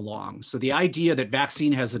all along. So the idea that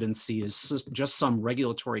vaccine hesitancy is just some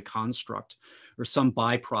regulatory construct or some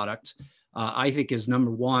byproduct, I think is,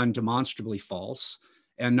 number one, demonstrably false.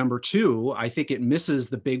 And number two, I think it misses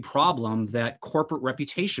the big problem that corporate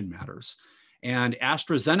reputation matters. And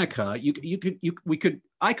AstraZeneca,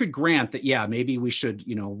 I could grant that, yeah, maybe we should,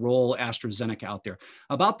 roll AstraZeneca out there.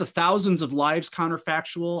 About the thousands of lives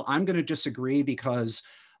counterfactual, I'm going to disagree because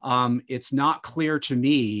it's not clear to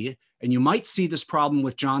me, and you might see this problem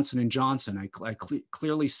with Johnson & Johnson. I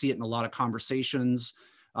clearly see it in a lot of conversations.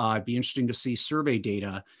 It'd be interesting to see survey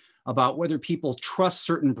data about whether people trust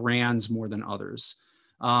certain brands more than others.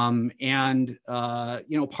 Part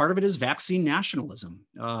of it is vaccine nationalism.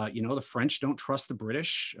 The French don't trust the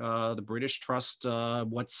British. The British trust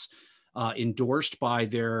what's endorsed by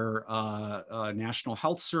their National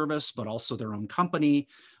Health Service, but also their own company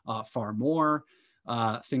far more,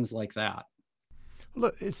 things like that.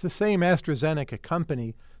 Look, it's the same AstraZeneca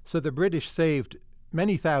company. So the British saved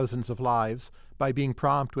many thousands of lives by being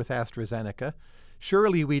prompt with AstraZeneca.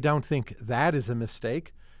 Surely we don't think that is a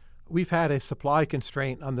mistake. We've had a supply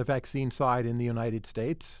constraint on the vaccine side in the United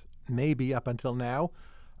States, maybe up until now.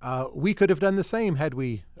 We could have done the same had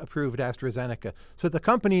we approved AstraZeneca. So the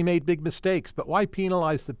company made big mistakes, but why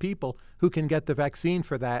penalize the people who can get the vaccine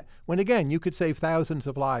for that when, again, you could save thousands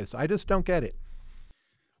of lives? I just don't get it.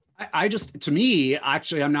 To me,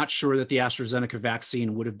 actually, I'm not sure that the AstraZeneca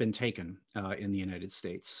vaccine would have been taken in the United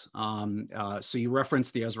States. So you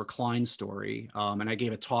referenced the Ezra Klein story, and I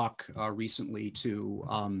gave a talk recently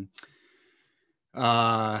to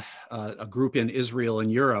a group in Israel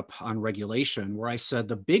and Europe on regulation, where I said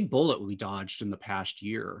the big bullet we dodged in the past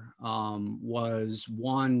year was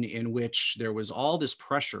one in which there was all this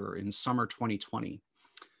pressure in summer 2020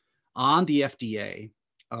 on the FDA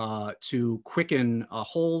to quicken a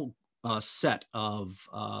whole set of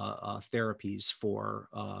therapies for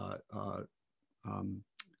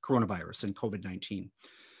coronavirus and COVID-19.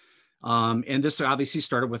 And this obviously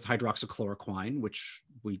started with hydroxychloroquine, which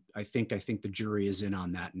I think the jury is in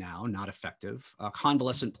on that now, not effective.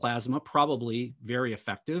 Convalescent plasma, probably very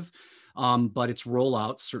effective, but its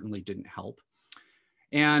rollout certainly didn't help.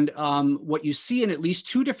 And what you see in at least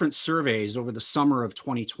two different surveys over the summer of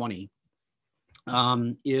 2020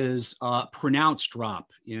 is a pronounced drop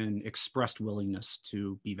in expressed willingness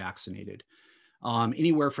to be vaccinated,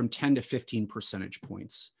 anywhere from 10 to 15 percentage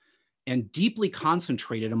points, and deeply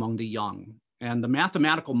concentrated among the young. And the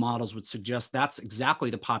mathematical models would suggest that's exactly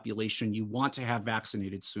the population you want to have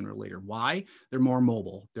vaccinated sooner or later. Why? They're more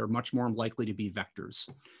mobile. They're much more likely to be vectors.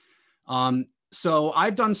 So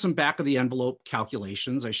I've done some back of the envelope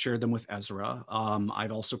calculations. I shared them with Ezra.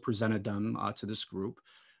 I've also presented them to this group.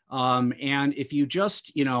 And if you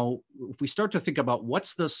just, if we start to think about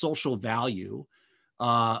what's the social value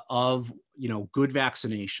of, good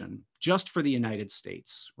vaccination just for the United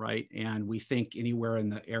States, right? And we think anywhere in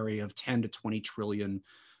the area of 10 to 20 trillion.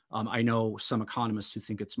 I know some economists who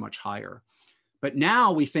think it's much higher. But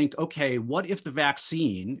now we think, okay, what if the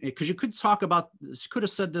vaccine, because you could have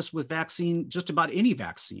said this with vaccine, just about any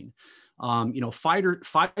vaccine.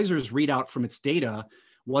 Pfizer's readout from its data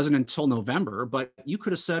wasn't until November, but you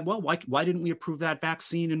could have said, well, why didn't we approve that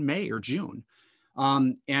vaccine in May or June?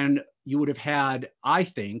 And you would have had, I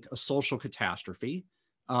think, a social catastrophe,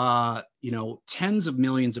 tens of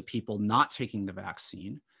millions of people not taking the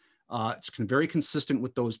vaccine, It's very consistent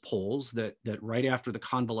with those polls that right after the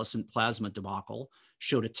convalescent plasma debacle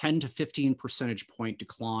showed a 10 to 15 percentage point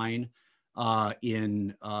decline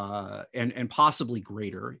and possibly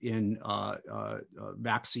greater in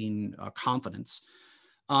vaccine confidence.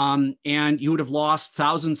 And you would have lost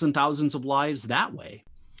thousands and thousands of lives that way.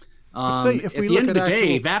 If at we the look end of at the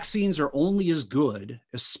day, actual... vaccines are only as good,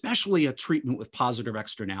 especially a treatment with positive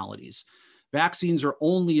externalities. Vaccines are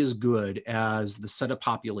only as good as the set of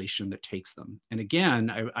population that takes them. And again,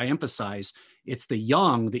 I emphasize, it's the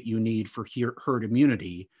young that you need for herd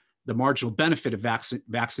immunity. The marginal benefit of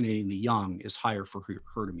vaccinating the young is higher for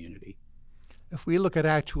herd immunity. If we look at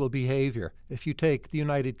actual behavior, if you take the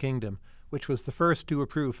United Kingdom, which was the first to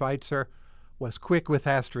approve Pfizer, was quick with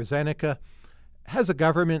AstraZeneca, has a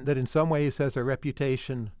government that in some ways has a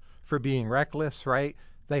reputation for being reckless, right?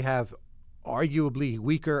 They have arguably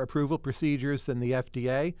weaker approval procedures than the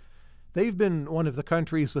FDA. They've been one of the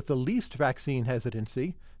countries with the least vaccine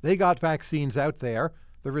hesitancy. They got vaccines out there.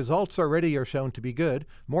 The results already are shown to be good.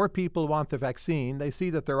 More people want the vaccine. They see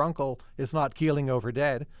that their uncle is not keeling over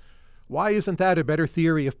dead. Why isn't that a better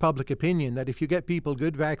theory of public opinion, that if you get people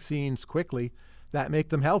good vaccines quickly, that make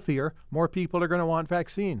them healthier, more people are going to want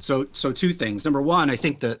vaccines? So two things. Number one, I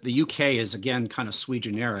think that the UK is, again, kind of sui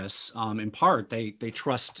generis. In part, they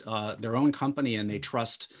trust their own company, and they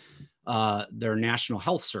trust their National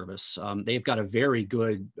Health Service. They've got a very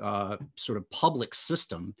good sort of public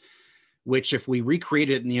system, which if we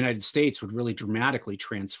recreated it in the United States would really dramatically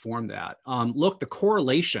transform that. Look, the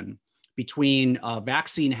correlation between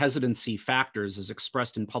vaccine hesitancy factors as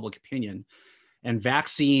expressed in public opinion and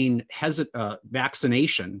vaccination,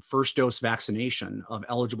 first dose vaccination of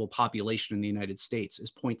eligible population in the United States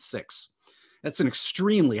is 0.6. That's an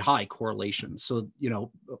extremely high correlation. So,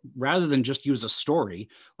 rather than just use a story,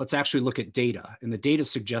 let's actually look at data. And the data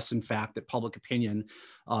suggests, in fact, that public opinion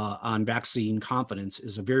on vaccine confidence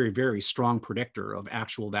is a very, very strong predictor of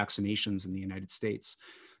actual vaccinations in the United States.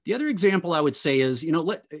 The other example I would say is,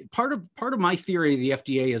 part of my theory of the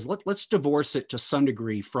FDA is let's divorce it to some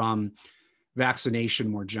degree from vaccination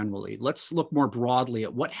more generally. Let's look more broadly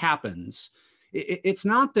at what happens. It's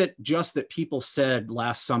not that just that people said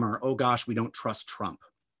last summer, oh gosh, we don't trust Trump.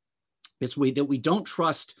 It's that we don't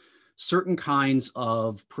trust certain kinds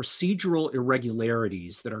of procedural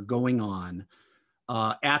irregularities that are going on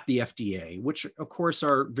at the FDA, which of course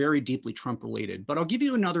are very deeply Trump related. But I'll give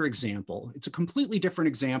you another example. It's a completely different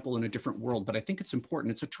example in a different world, but I think it's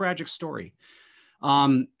important. It's a tragic story.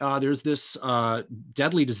 There's this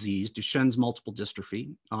deadly disease, Duchenne's multiple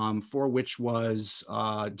dystrophy, for which was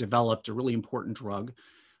developed a really important drug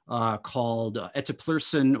called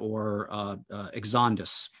eteplirsen or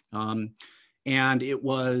Exondys. And it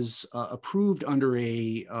was approved under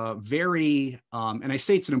a very, and I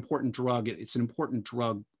say it's an important drug, it's an important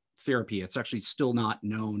drug therapy. It's actually still not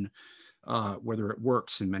known whether it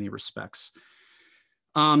works in many respects.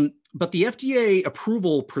 But the FDA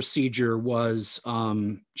approval procedure was,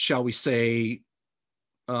 shall we say,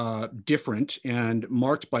 different and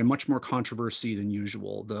marked by much more controversy than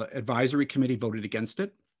usual. The advisory committee voted against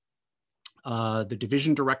it. The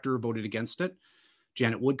division director voted against it.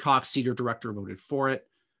 Janet Woodcock, senior director, voted for it.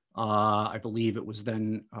 I believe it was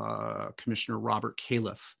then Commissioner Robert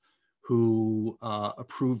Califf who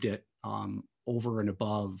approved it over and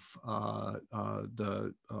above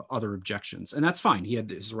the other objections. And that's fine. He had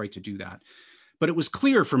his right to do that. But it was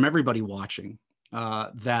clear from everybody watching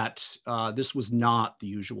that this was not the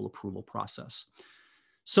usual approval process.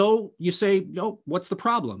 So you say, what's the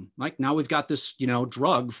problem? Like, now we've got this,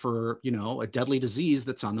 drug for, a deadly disease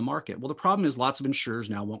that's on the market. Well, the problem is lots of insurers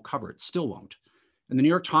now won't cover it, still won't. And the New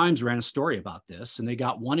York Times ran a story about this, and they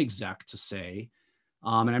got one exec to say,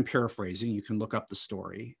 and I'm paraphrasing, you can look up the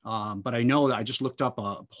story, but I know that I just looked up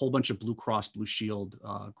a whole bunch of Blue Cross Blue Shield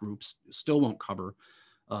groups, still won't cover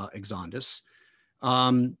Exondys.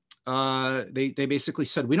 They basically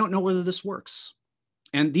said, we don't know whether this works.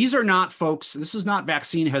 And these are not, folks, this is not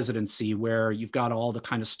vaccine hesitancy where you've got all the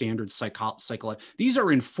kind of standard cycle. These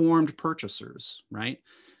are informed purchasers, right?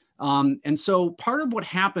 And so part of what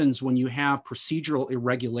happens when you have procedural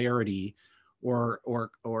irregularity or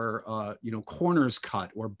corners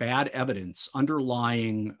cut or bad evidence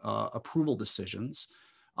underlying approval decisions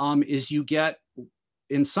is you get,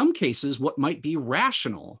 in some cases, what might be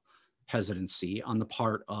rational hesitancy on the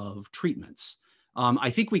part of treatments. I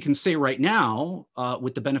think we can say right now,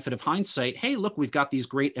 with the benefit of hindsight, hey, look, we've got these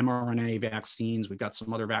great mRNA vaccines. We've got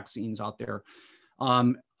some other vaccines out there.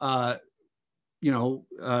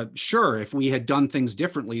 Sure, if we had done things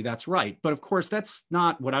differently, that's right. But of course, that's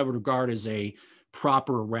not what I would regard as a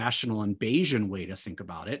proper, rational, and Bayesian way to think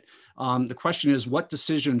about it. The question is, what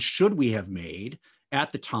decisions should we have made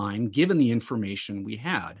at the time, given the information we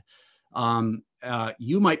had?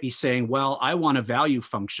 You might be saying, well, I want a value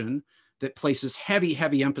function that places heavy,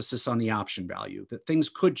 heavy emphasis on the option value, that things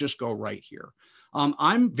could just go right here.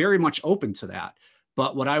 I'm very much open to that.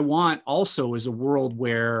 But what I want also is a world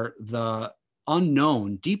where the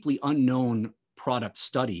unknown, deeply unknown product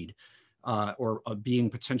studied or being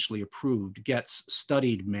potentially approved gets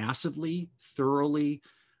studied massively, thoroughly,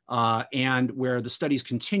 and where the studies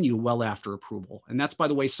continue well after approval. And that's, by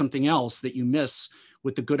the way, something else that you miss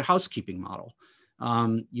with the good housekeeping model.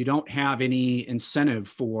 You don't have any incentive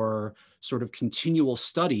for sort of continual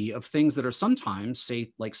study of things that are sometimes,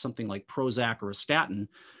 say, like something like Prozac or a statin,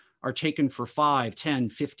 are taken for 5, 10,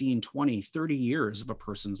 15, 20, 30 years of a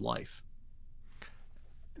person's life.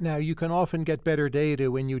 Now, you can often get better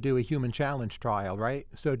data when you do a human challenge trial, right?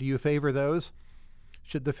 So do you favor those?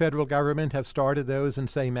 Should the federal government have started those in,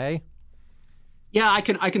 say, May? Yeah, I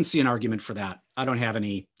can see an argument for that. I don't have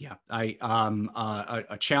any. Yeah,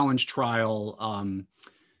 a challenge trial.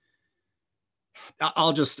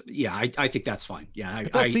 I think that's fine. Yeah,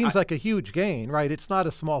 But that seems like a huge gain, right? It's not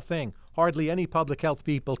a small thing. Hardly any public health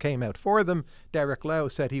people came out for them. Derek Lowe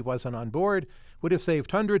said he wasn't on board. Would have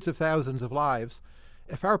saved hundreds of thousands of lives.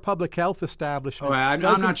 If our public health establishment I'm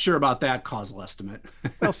not sure about that causal estimate.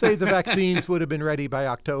 Well, say the vaccines would have been ready by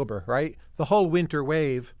October, right? The whole winter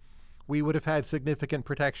wave, we would have had significant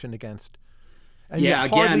protection against. And yeah,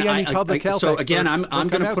 again, so again, I'm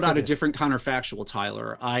going to put out a different counterfactual,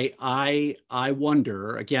 Tyler. I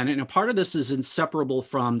wonder, again, and a part of this is inseparable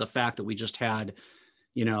from the fact that we just had,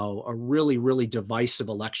 a really, really divisive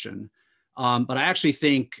election. But I actually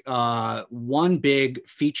think one big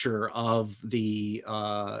feature of the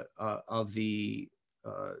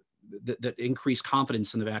increased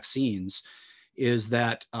confidence in the vaccines is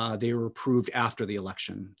that they were approved after the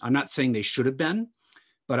election. I'm not saying they should have been,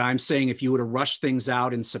 but I'm saying if you would have rushed things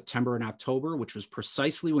out in September and October, which was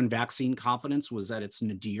precisely when vaccine confidence was at its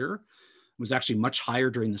nadir, it was actually much higher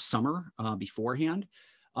during the summer beforehand,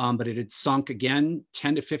 but it had sunk again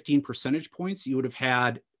 10 to 15 percentage points. You would have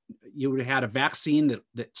had a vaccine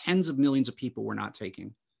that tens of millions of people were not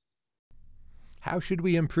taking. How should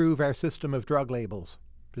we improve our system of drug labels?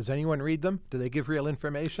 Does anyone read them? Do they give real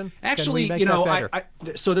information? Actually,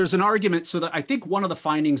 so there's an argument. So that I think one of the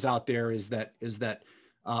findings out there is that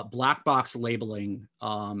black box labeling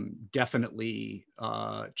definitely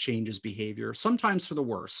changes behavior, sometimes for the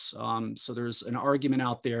worse. So there's an argument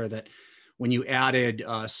out there that when you added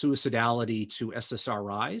suicidality to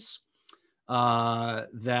SSRIs,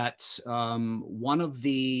 that one of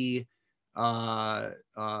the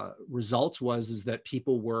results was that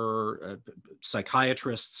people were,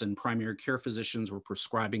 psychiatrists and primary care physicians were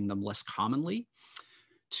prescribing them less commonly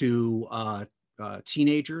to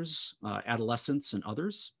teenagers, adolescents, and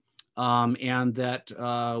others, and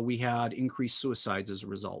that we had increased suicides as a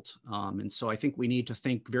result. And so I think we need to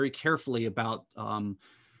think very carefully about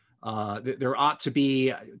there ought to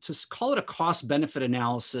be, to call it a cost-benefit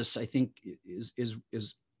analysis, I think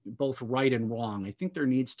is both right and wrong. I think there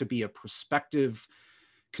needs to be a prospective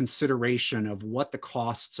consideration of what the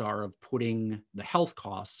costs are of putting the health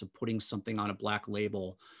costs of putting something on a black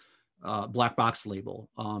black box label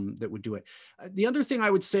that would do it. The other thing I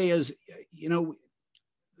would say is,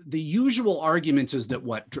 the usual argument is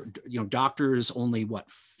that doctors only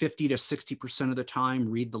 50 to 60% of the time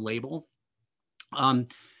read the label.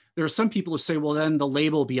 There are some people who say, well, then the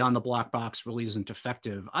label beyond the black box really isn't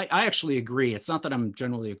effective. I actually agree. It's not that I'm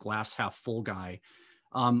generally a glass half full guy.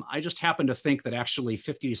 I just happen to think that actually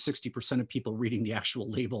 50 to 60% of people reading the actual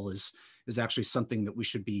label is actually something that we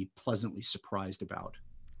should be pleasantly surprised about.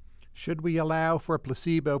 Should we allow for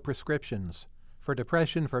placebo prescriptions? For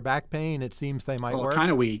depression, for back pain, it seems they might work.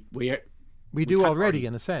 Kind of we do already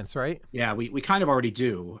in a sense, right? Yeah, we kind of already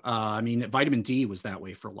do. I mean, vitamin D was that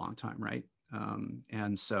way for a long time, right?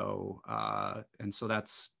 And so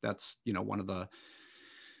that's one of the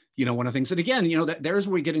things. And again, there's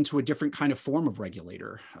where we get into a different kind of form of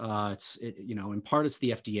regulator. In part it's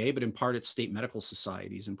the FDA, but in part it's state medical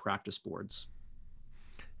societies and practice boards.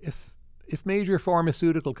 If major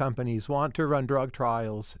pharmaceutical companies want to run drug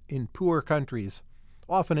trials in poor countries,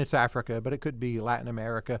 often it's Africa, but it could be Latin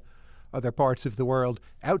America, other parts of the world,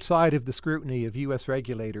 outside of the scrutiny of U.S.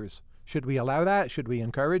 regulators, should we allow that? Should we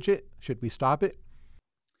encourage it? Should we stop it?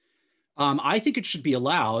 I think it should be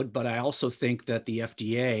allowed, but I also think that the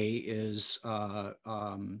FDA is, or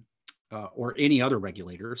any other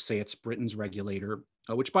regulator, say it's Britain's regulator,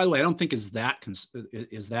 which, by the way, I don't think is that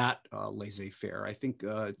laissez-faire. I think,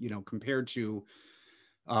 compared to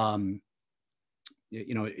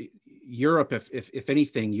Europe, if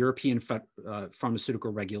anything, European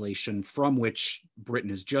pharmaceutical regulation, from which Britain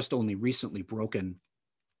has just only recently broken,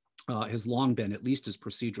 has long been at least as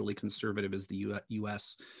procedurally conservative as the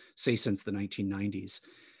US, say since the 1990s.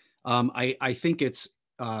 I think it's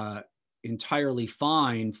entirely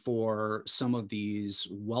fine for some of these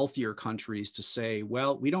wealthier countries to say,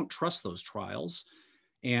 well, we don't trust those trials,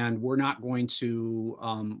 and we're not going to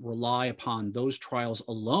rely upon those trials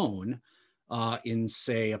alone in,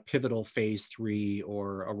 say, a pivotal phase 3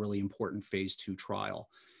 or a really important phase 2 trial.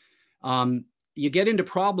 You get into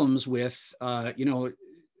problems with,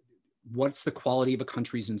 what's the quality of a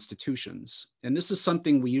country's institutions? And this is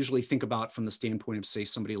something we usually think about from the standpoint of, say,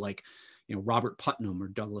 somebody like, Robert Putnam or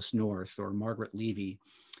Douglas North or Margaret Levy.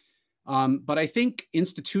 But I think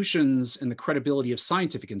institutions and the credibility of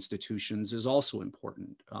scientific institutions is also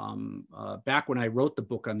important. Back when I wrote the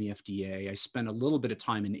book on the FDA, I spent a little bit of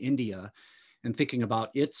time in India and thinking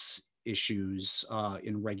about its issues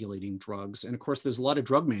in regulating drugs. And of course, there's a lot of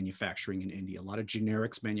drug manufacturing in India, a lot of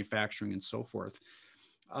generics manufacturing and so forth.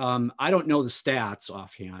 I don't know the stats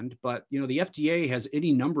offhand, but the FDA has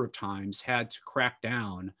any number of times had to crack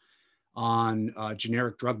down on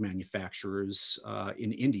generic drug manufacturers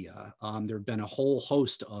in India. There have been a whole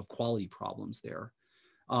host of quality problems there.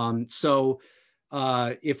 So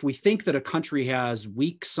if we think that a country has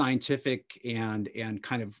weak scientific and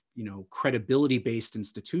kind of credibility-based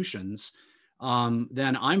institutions,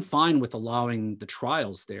 then I'm fine with allowing the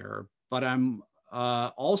trials there. But I'm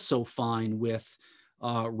also fine with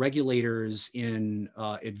regulators in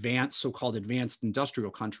so-called advanced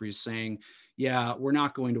industrial countries saying, yeah, we're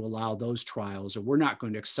not going to allow those trials, or we're not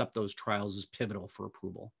going to accept those trials as pivotal for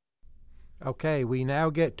approval. Okay, we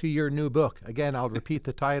now get to your new book. Again, I'll repeat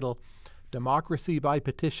the title, Democracy by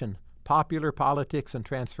Petition, Popular Politics and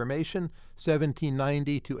Transformation,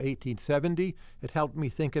 1790 to 1870. It helped me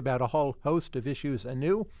think about a whole host of issues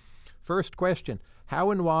anew. First question,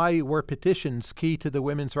 how and why were petitions key to the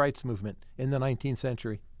women's rights movement in the 19th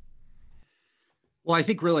century? Well, I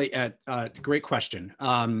think really great question.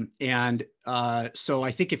 So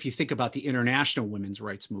I think if you think about the international women's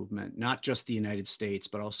rights movement, not just the United States,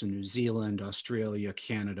 but also New Zealand, Australia,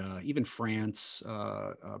 Canada, even France,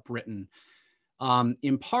 Britain,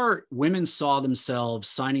 in part, women saw themselves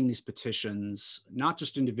signing these petitions, not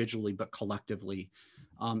just individually, but collectively.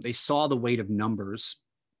 They saw the weight of numbers,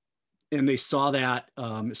 and they saw that,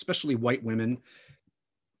 especially white women,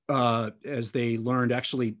 as they learned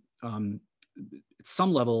actually, at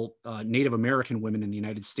some level, Native American women in the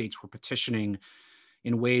United States were petitioning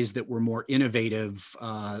in ways that were more innovative,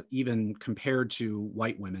 even compared to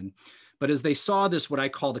white women. But as they saw this, what I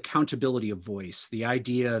call the accountability of voice, the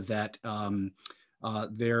idea that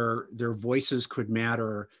their voices could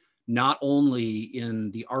matter not only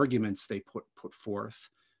in the arguments they put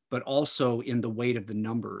forth, but also in the weight of the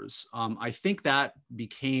numbers. I think that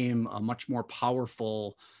became a much more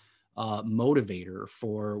powerful motivator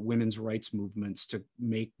for women's rights movements to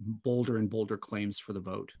make bolder and bolder claims for the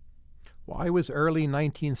vote. Why was early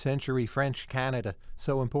 19th century French Canada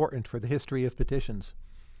so important for the history of petitions?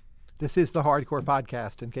 This is the Hardcore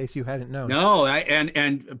Podcast, in case you hadn't known. No,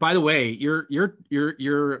 and by the way,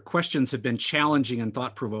 your questions have been challenging and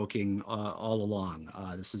thought-provoking all along.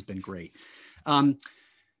 This has been great. Yeah,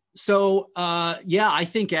 I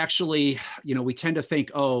think actually, we tend to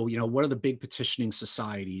think, what are the big petitioning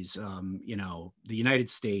societies? The United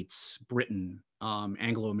States, Britain,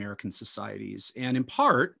 Anglo-American societies. And in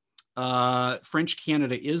part, French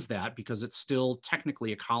Canada is that because it's still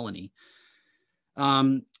technically a colony.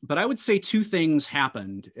 But I would say two things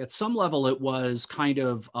happened. At some level, it was kind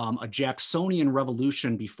of a Jacksonian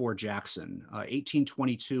revolution before Jackson,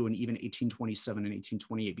 1822 and even 1827 and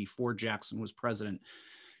 1828, before Jackson was president.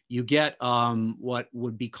 You get what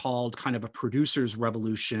would be called kind of a producer's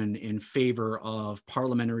revolution in favor of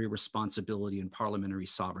parliamentary responsibility and parliamentary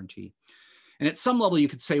sovereignty. And at some level, you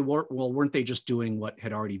could say, well, weren't they just doing what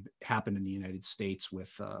had already happened in the United States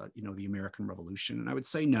with, the American Revolution? And I would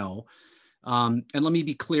say no. And let me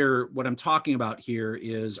be clear, what I'm talking about here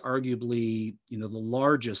is arguably, the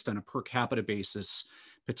largest on a per capita basis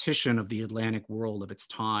petition of the Atlantic world of its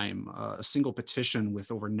time, a single petition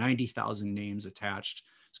with over 90,000 names attached,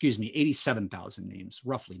 87,000 names,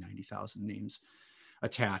 roughly 90,000 names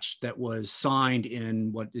attached, that was signed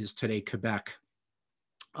in what is today Quebec,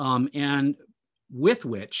 and with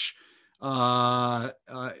which the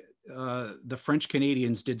French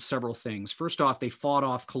Canadians did several things. First off, they fought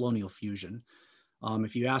off colonial fusion.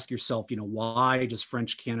 If you ask yourself, why does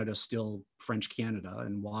French Canada still French Canada,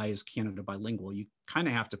 and why is Canada bilingual? You kind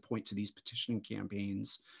of have to point to these petitioning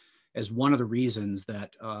campaigns as one of the reasons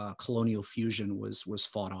that colonial fusion was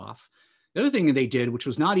fought off. The other thing that they did, which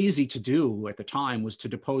was not easy to do at the time, was to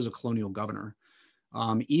depose a colonial governor.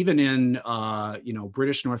 Even in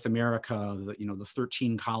British North America, the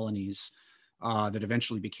 13 colonies that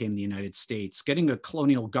eventually became the United States, getting a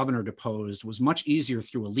colonial governor deposed was much easier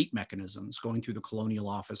through elite mechanisms, going through the colonial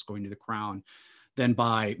office, going to the crown, than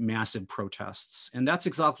by massive protests. And that's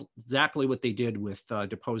exactly what they did with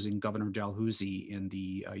deposing Governor Dalhousie in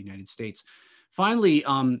the United States. Finally,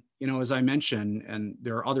 as I mentioned, and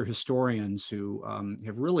there are other historians who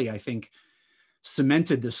have really, I think,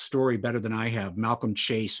 cemented this story better than I have. Malcolm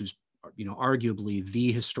Chase, who's arguably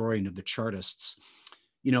the historian of the Chartists.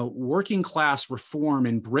 Working class reform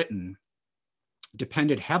in Britain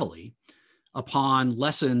depended heavily upon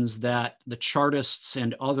lessons that the Chartists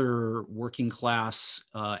and other working class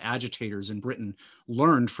agitators in Britain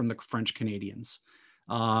learned from the French Canadians.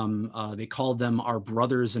 They called them our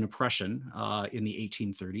brothers in oppression in the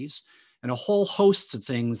 1830s. And a whole host of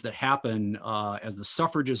things that happen as the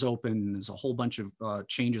suffrages open, as a whole bunch of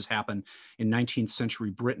changes happen in 19th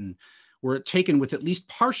century Britain, were taken with at least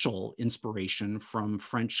partial inspiration from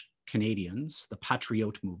French Canadians, the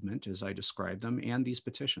Patriote movement, as I described them, and these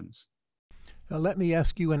petitions. Now, let me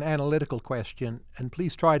ask you an analytical question, and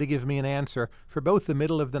please try to give me an answer for both the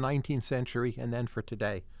middle of the 19th century and then for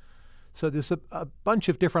today. So there's a bunch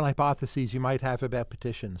of different hypotheses you might have about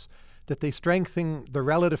petitions, that they strengthen the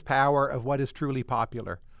relative power of what is truly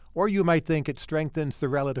popular. Or you might think it strengthens the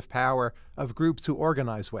relative power of groups who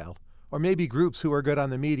organize well, or maybe groups who are good on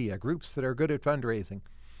the media, groups that are good at fundraising.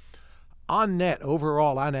 On net,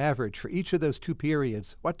 overall, on average, for each of those two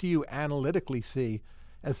periods, what do you analytically see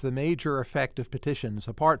as the major effect of petitions,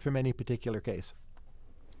 apart from any particular case?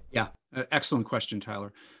 Yeah, excellent question,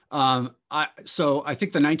 Tyler. So I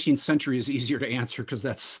think the 19th century is easier to answer because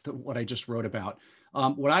that's what I just wrote about.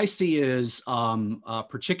 What I see is,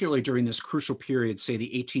 particularly during this crucial period, say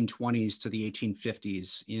the 1820s to the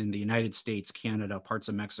 1850s in the United States, Canada, parts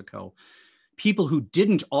of Mexico, people who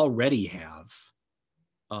didn't already have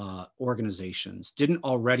organizations, didn't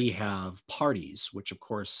already have parties, which of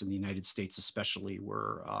course in the United States especially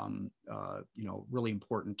were really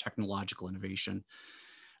important technological innovation,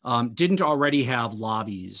 didn't already have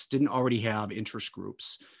lobbies, didn't already have interest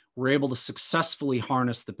groups, were able to successfully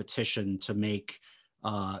harness the petition to make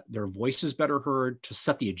their voices better heard, to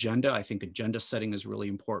set the agenda. I think agenda setting is really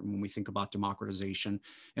important when we think about democratization,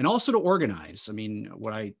 and also to organize. I mean,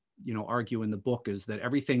 what I argue in the book is that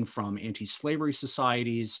everything from anti-slavery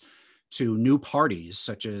societies to new parties,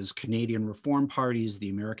 such as Canadian Reform parties, the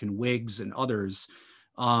American Whigs, and others,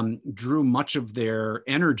 drew much of their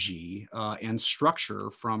energy and structure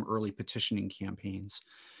from early petitioning campaigns.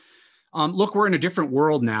 Look, we're in a different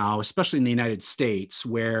world now, especially in the United States,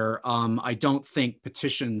 where I don't think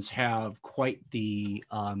petitions have quite the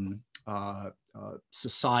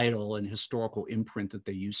societal and historical imprint that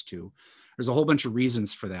they used to. There's a whole bunch of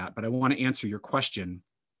reasons for that, but I want to answer your question.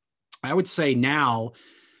 I would say now,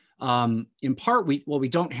 in part, we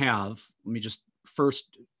don't have, let me just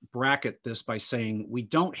first bracket this by saying we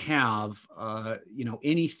don't have,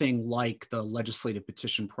 anything like the legislative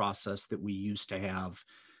petition process that we used to have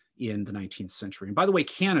in the 19th century. And by the way,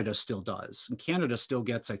 Canada still does. And Canada still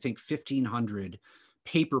gets, I think, 1,500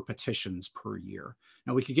 paper petitions per year.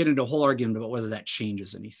 Now, we could get into a whole argument about whether that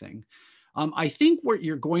changes anything. I think what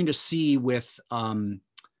you're going to see with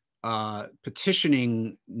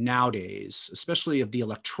petitioning nowadays, especially of the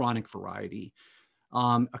electronic variety,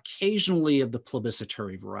 occasionally of the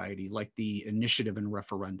plebiscitary variety, like the initiative and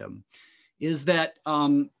referendum, is that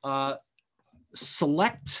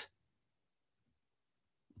select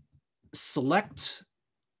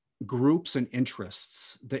groups and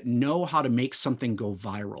interests that know how to make something go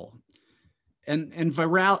viral. And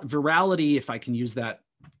virality, if I can use that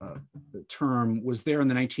term, was there in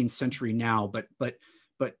the 19th century now, but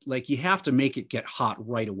like you have to make it get hot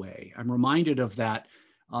right away. I'm reminded of that.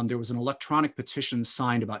 There was an electronic petition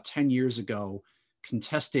signed about 10 years ago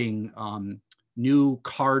contesting new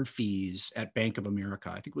card fees at Bank of America.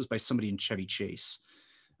 I think it was by somebody in Chevy Chase.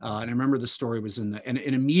 And I remember the story was and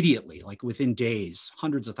immediately, like within days,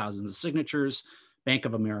 hundreds of thousands of signatures, Bank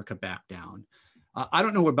of America backed down. I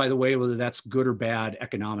don't know, by the way, whether that's good or bad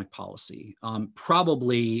economic policy.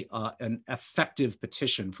 Probably an effective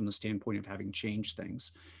petition from the standpoint of having changed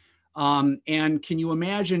things. And can you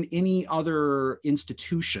imagine any other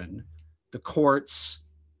institution, the courts,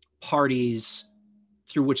 parties,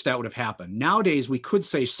 through which that would have happened? Nowadays, we could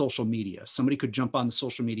say social media. Somebody could jump on the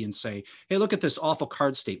social media and say, hey, look at this awful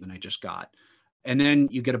card statement I just got. And then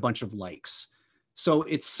you get a bunch of likes. So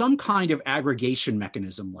it's some kind of aggregation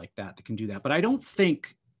mechanism like that that can do that. But I don't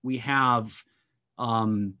think we have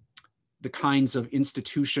the kinds of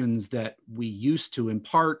institutions that we used to, in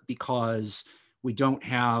part because we don't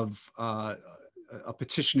have a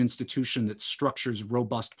petition institution that structures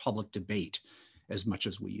robust public debate as much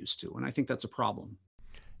as we used to. And I think that's a problem.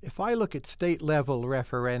 If I look at state level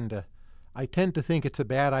referenda, I tend to think it's a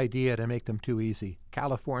bad idea to make them too easy,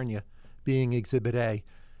 California being Exhibit A.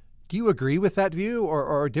 Do you agree with that view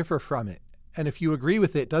or differ from it? And if you agree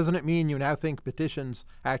with it, doesn't it mean you now think petitions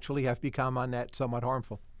actually have become on net somewhat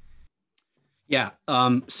harmful? Yeah,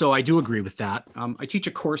 so I do agree with that. I teach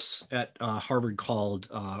a course at Harvard called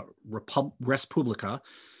Res Publica,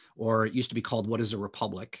 or it used to be called What is a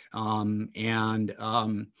Republic? And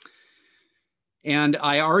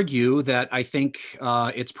I argue that I think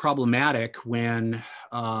it's problematic when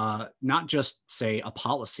not just, say, a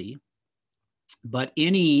policy, but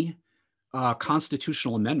any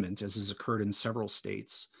constitutional amendment, as has occurred in several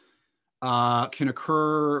states, can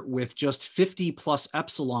occur with just 50 plus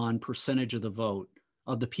epsilon percentage of the vote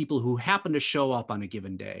of the people who happen to show up on a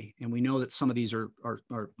given day. And we know that some of these are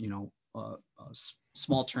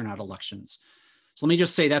small turnout elections. So let me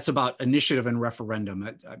just say that's about initiative and referendum.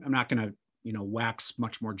 I'm not going to wax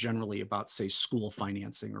much more generally about, say, school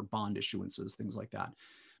financing or bond issuances, things like that.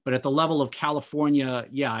 But at the level of California,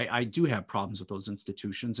 yeah, I do have problems with those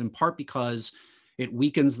institutions, in part because it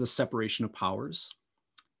weakens the separation of powers.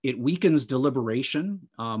 It weakens deliberation.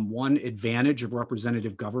 One advantage of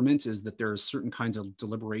representative government is that there are certain kinds of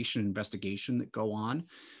deliberation and investigation that go on.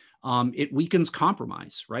 It weakens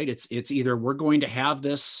compromise, right? It's either we're going to have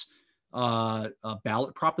this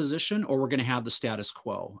ballot proposition or we're going to have the status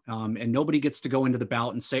quo. And nobody gets to go into the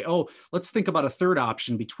ballot and say, oh, let's think about a third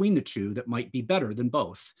option between the two that might be better than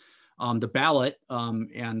both. The ballot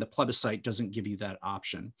and the plebiscite doesn't give you that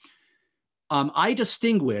option. I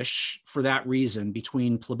distinguish, for that reason,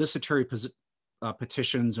 between plebiscitary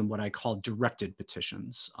petitions and what I call directed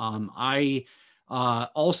petitions. I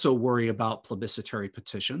also worry about plebiscitary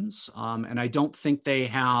petitions, and I don't think they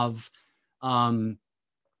have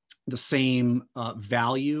the same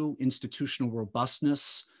value, institutional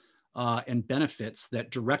robustness, and benefits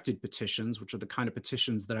that directed petitions, which are the kind of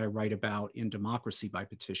petitions that I write about in Democracy by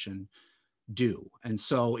Petition, do. And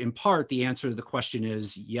so in part, the answer to the question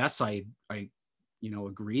is, yes, I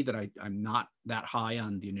agree that I'm not that high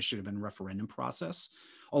on the initiative and referendum process.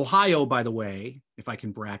 Ohio, by the way, if I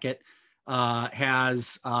can bracket,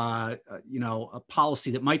 has a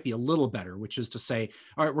policy that might be a little better, which is to say,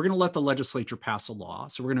 all right, we're going to let the legislature pass a law.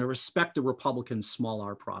 So we're going to respect the Republican small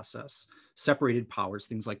r process, separated powers,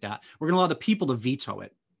 things like that. We're going to allow the people to veto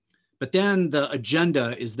it. But then the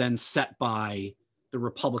agenda is then set by the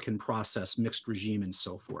Republican process, mixed regime, and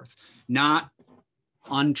so forth. Not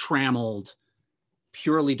untrammeled,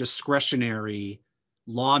 purely discretionary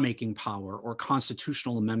lawmaking power or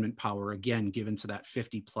constitutional amendment power, again, given to that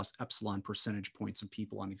 50 plus epsilon percentage points of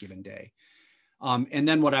people on a given day. And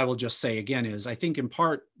then what I will just say again is, I think in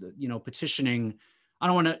part, petitioning, I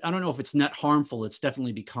don't know if it's net harmful. It's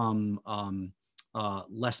definitely become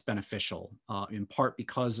less beneficial, in part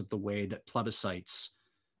because of the way that plebiscites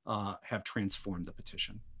have transformed the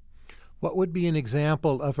petition. What would be an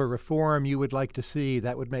example of a reform you would like to see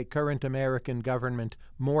that would make current American government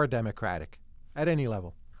more democratic at any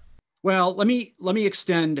level? Well, let me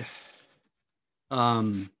extend let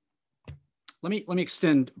me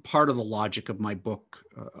extend part of the logic of my book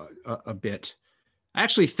a bit. I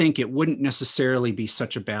actually think it wouldn't necessarily be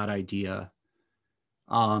such a bad idea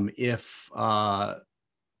if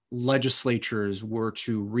legislatures were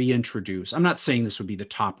to reintroduce, I'm not saying this would be the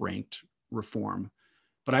top ranked reform,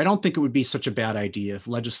 but I don't think it would be such a bad idea if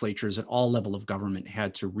legislatures at all level of government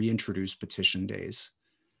had to reintroduce petition days,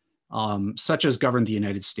 such as governed the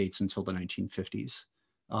United States until the 1950s,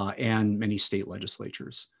 and many state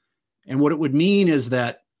legislatures. And what it would mean is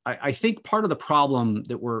that I think part of the problem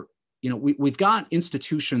that we've got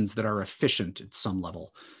institutions that are efficient at some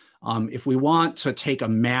level. If we want to take a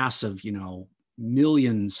mass of,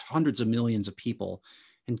 millions, hundreds of millions of people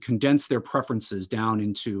and condense their preferences down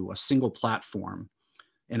into a single platform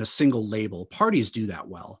and a single label, parties do that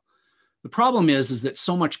well. The problem is that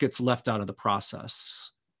so much gets left out of the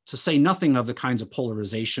process, to say nothing of the kinds of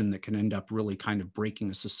polarization that can end up really kind of breaking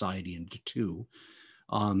a society into two,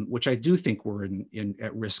 which I do think we're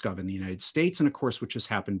at risk of in the United States, and of course, which has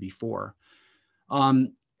happened before.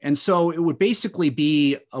 And so it would basically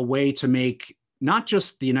be a way to make not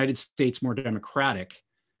just the United States more democratic,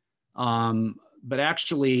 but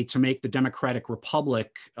actually to make the democratic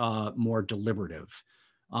republic more deliberative,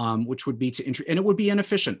 which would be and it would be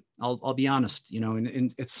inefficient. I'll be honest,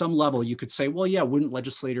 and at some level you could say, well, yeah, wouldn't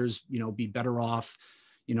legislators, be better off,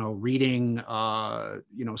 reading,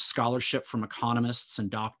 scholarship from economists and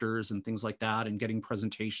doctors and things like that, and getting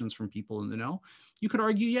presentations from people in the know, you could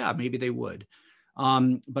argue, yeah, maybe they would.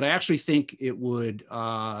 But I actually think it would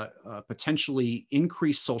potentially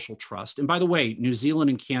increase social trust. And by the way, New Zealand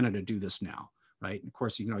and Canada do this now, right? And of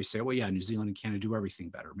course, you can always say, well, yeah, New Zealand and Canada do everything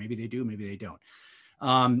better. Maybe they do, maybe they don't.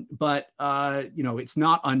 But it's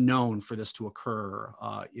not unknown for this to occur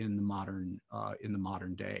in the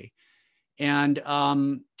modern day. And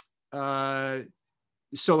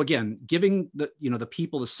so again, giving the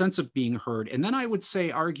people the sense of being heard, and then I would say,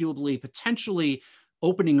 arguably, potentially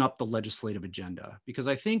opening up the legislative agenda, because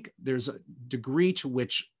I think there's a degree to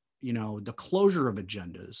which the closure of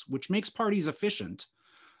agendas, which makes parties efficient,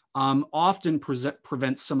 often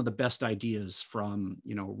prevents some of the best ideas from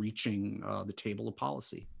reaching the table of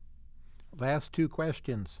policy. Last two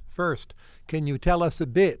questions. First, can you tell us a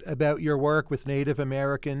bit about your work with Native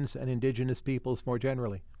Americans and Indigenous peoples more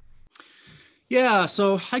generally? Yeah,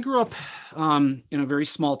 so I grew up in a very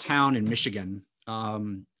small town in Michigan.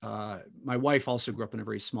 My wife also grew up in a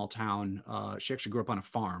very small town. She actually grew up on a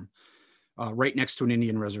farm right next to an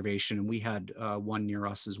Indian reservation, and we had one near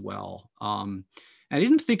us as well. I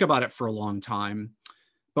didn't think about it for a long time,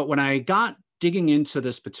 but when I got digging into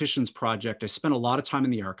this petitions project, I spent a lot of time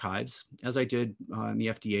in the archives, as I did in the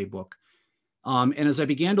FDA book. And as I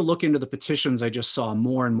began to look into the petitions, I just saw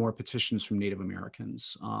more and more petitions from Native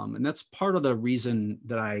Americans. And that's part of the reason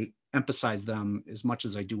that I emphasize them as much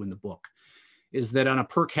as I do in the book, is that on a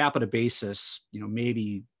per capita basis,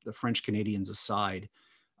 maybe the French Canadians aside,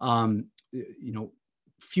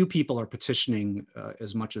 few people are petitioning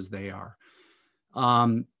as much as they are.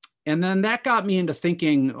 And then that got me into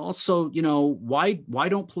thinking also, why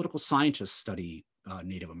don't political scientists study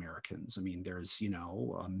Native Americans? I mean, there's,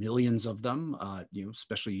 millions of them,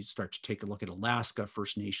 especially you start to take a look at Alaska,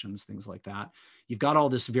 First Nations, things like that. You've got all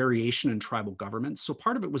this variation in tribal governments. So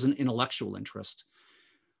part of it was an intellectual interest.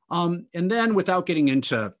 And then without getting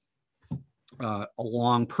into a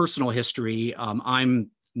long personal history,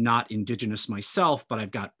 I'm not Indigenous myself, but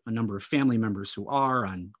I've got a number of family members who are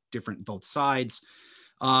on both sides.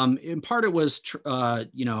 In part, it was,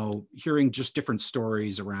 hearing just different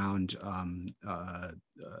stories around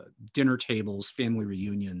dinner tables, family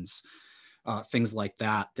reunions, things like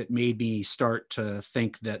that, that made me start to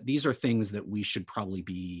think that these are things that we should probably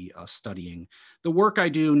be studying. The work I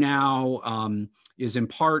do now is in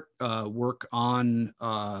part work on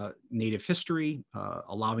Native history,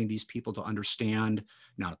 allowing these people to understand,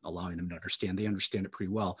 not allowing them to understand, they understand it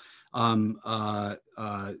pretty well,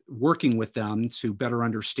 working with them to better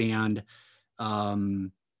understand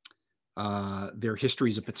their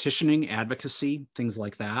histories of petitioning, advocacy, things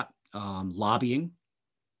like that, lobbying.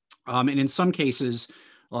 And in some cases,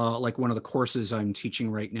 like one of the courses I'm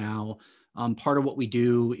teaching right now, part of what we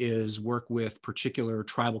do is work with particular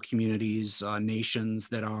tribal communities, nations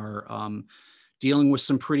that are dealing with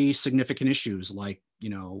some pretty significant issues like,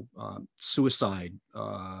 suicide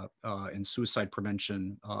and suicide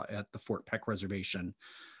prevention at the Fort Peck Reservation,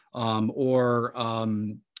 or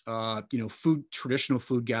traditional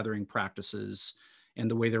food gathering practices and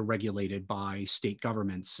the way they're regulated by state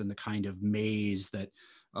governments and the kind of maze that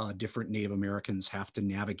different Native Americans have to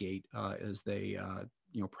navigate as they,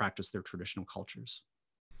 practice their traditional cultures.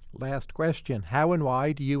 Last question. How and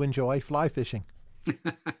why do you enjoy fly fishing?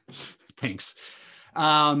 Thanks.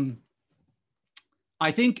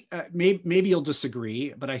 I think maybe you'll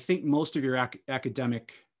disagree, but I think most of your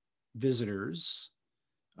academic visitors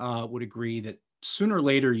would agree that sooner or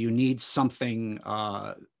later you need something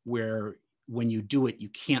where when you do it, you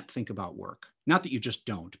can't think about work. Not that you just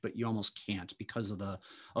don't, but you almost can't because of the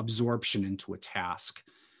absorption into a task.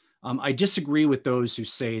 I disagree with those who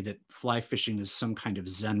say that fly fishing is some kind of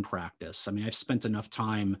Zen practice. I mean, I've spent enough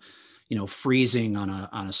time, freezing on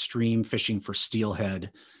a stream fishing for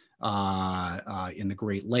steelhead in the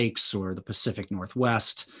Great Lakes or the Pacific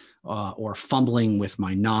Northwest, or fumbling with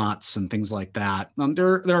my knots and things like that.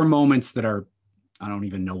 There are moments that are, I don't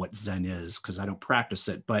even know what Zen is because I don't practice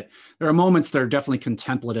it, but there are moments that are definitely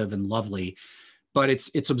contemplative and lovely, but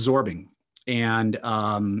it's absorbing. And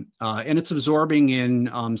it's absorbing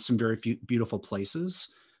in some very beautiful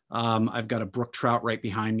places. I've got a brook trout right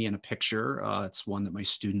behind me in a picture. It's one that my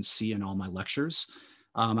students see in all my lectures.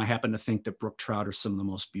 I happen to think that brook trout are some of the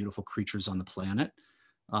most beautiful creatures on the planet,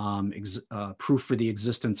 proof for the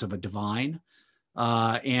existence of a divine.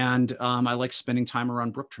 And I like spending time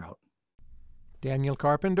around brook trout. Daniel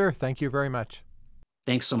Carpenter, thank you very much.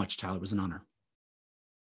 Thanks so much, Tyler. It was an honor.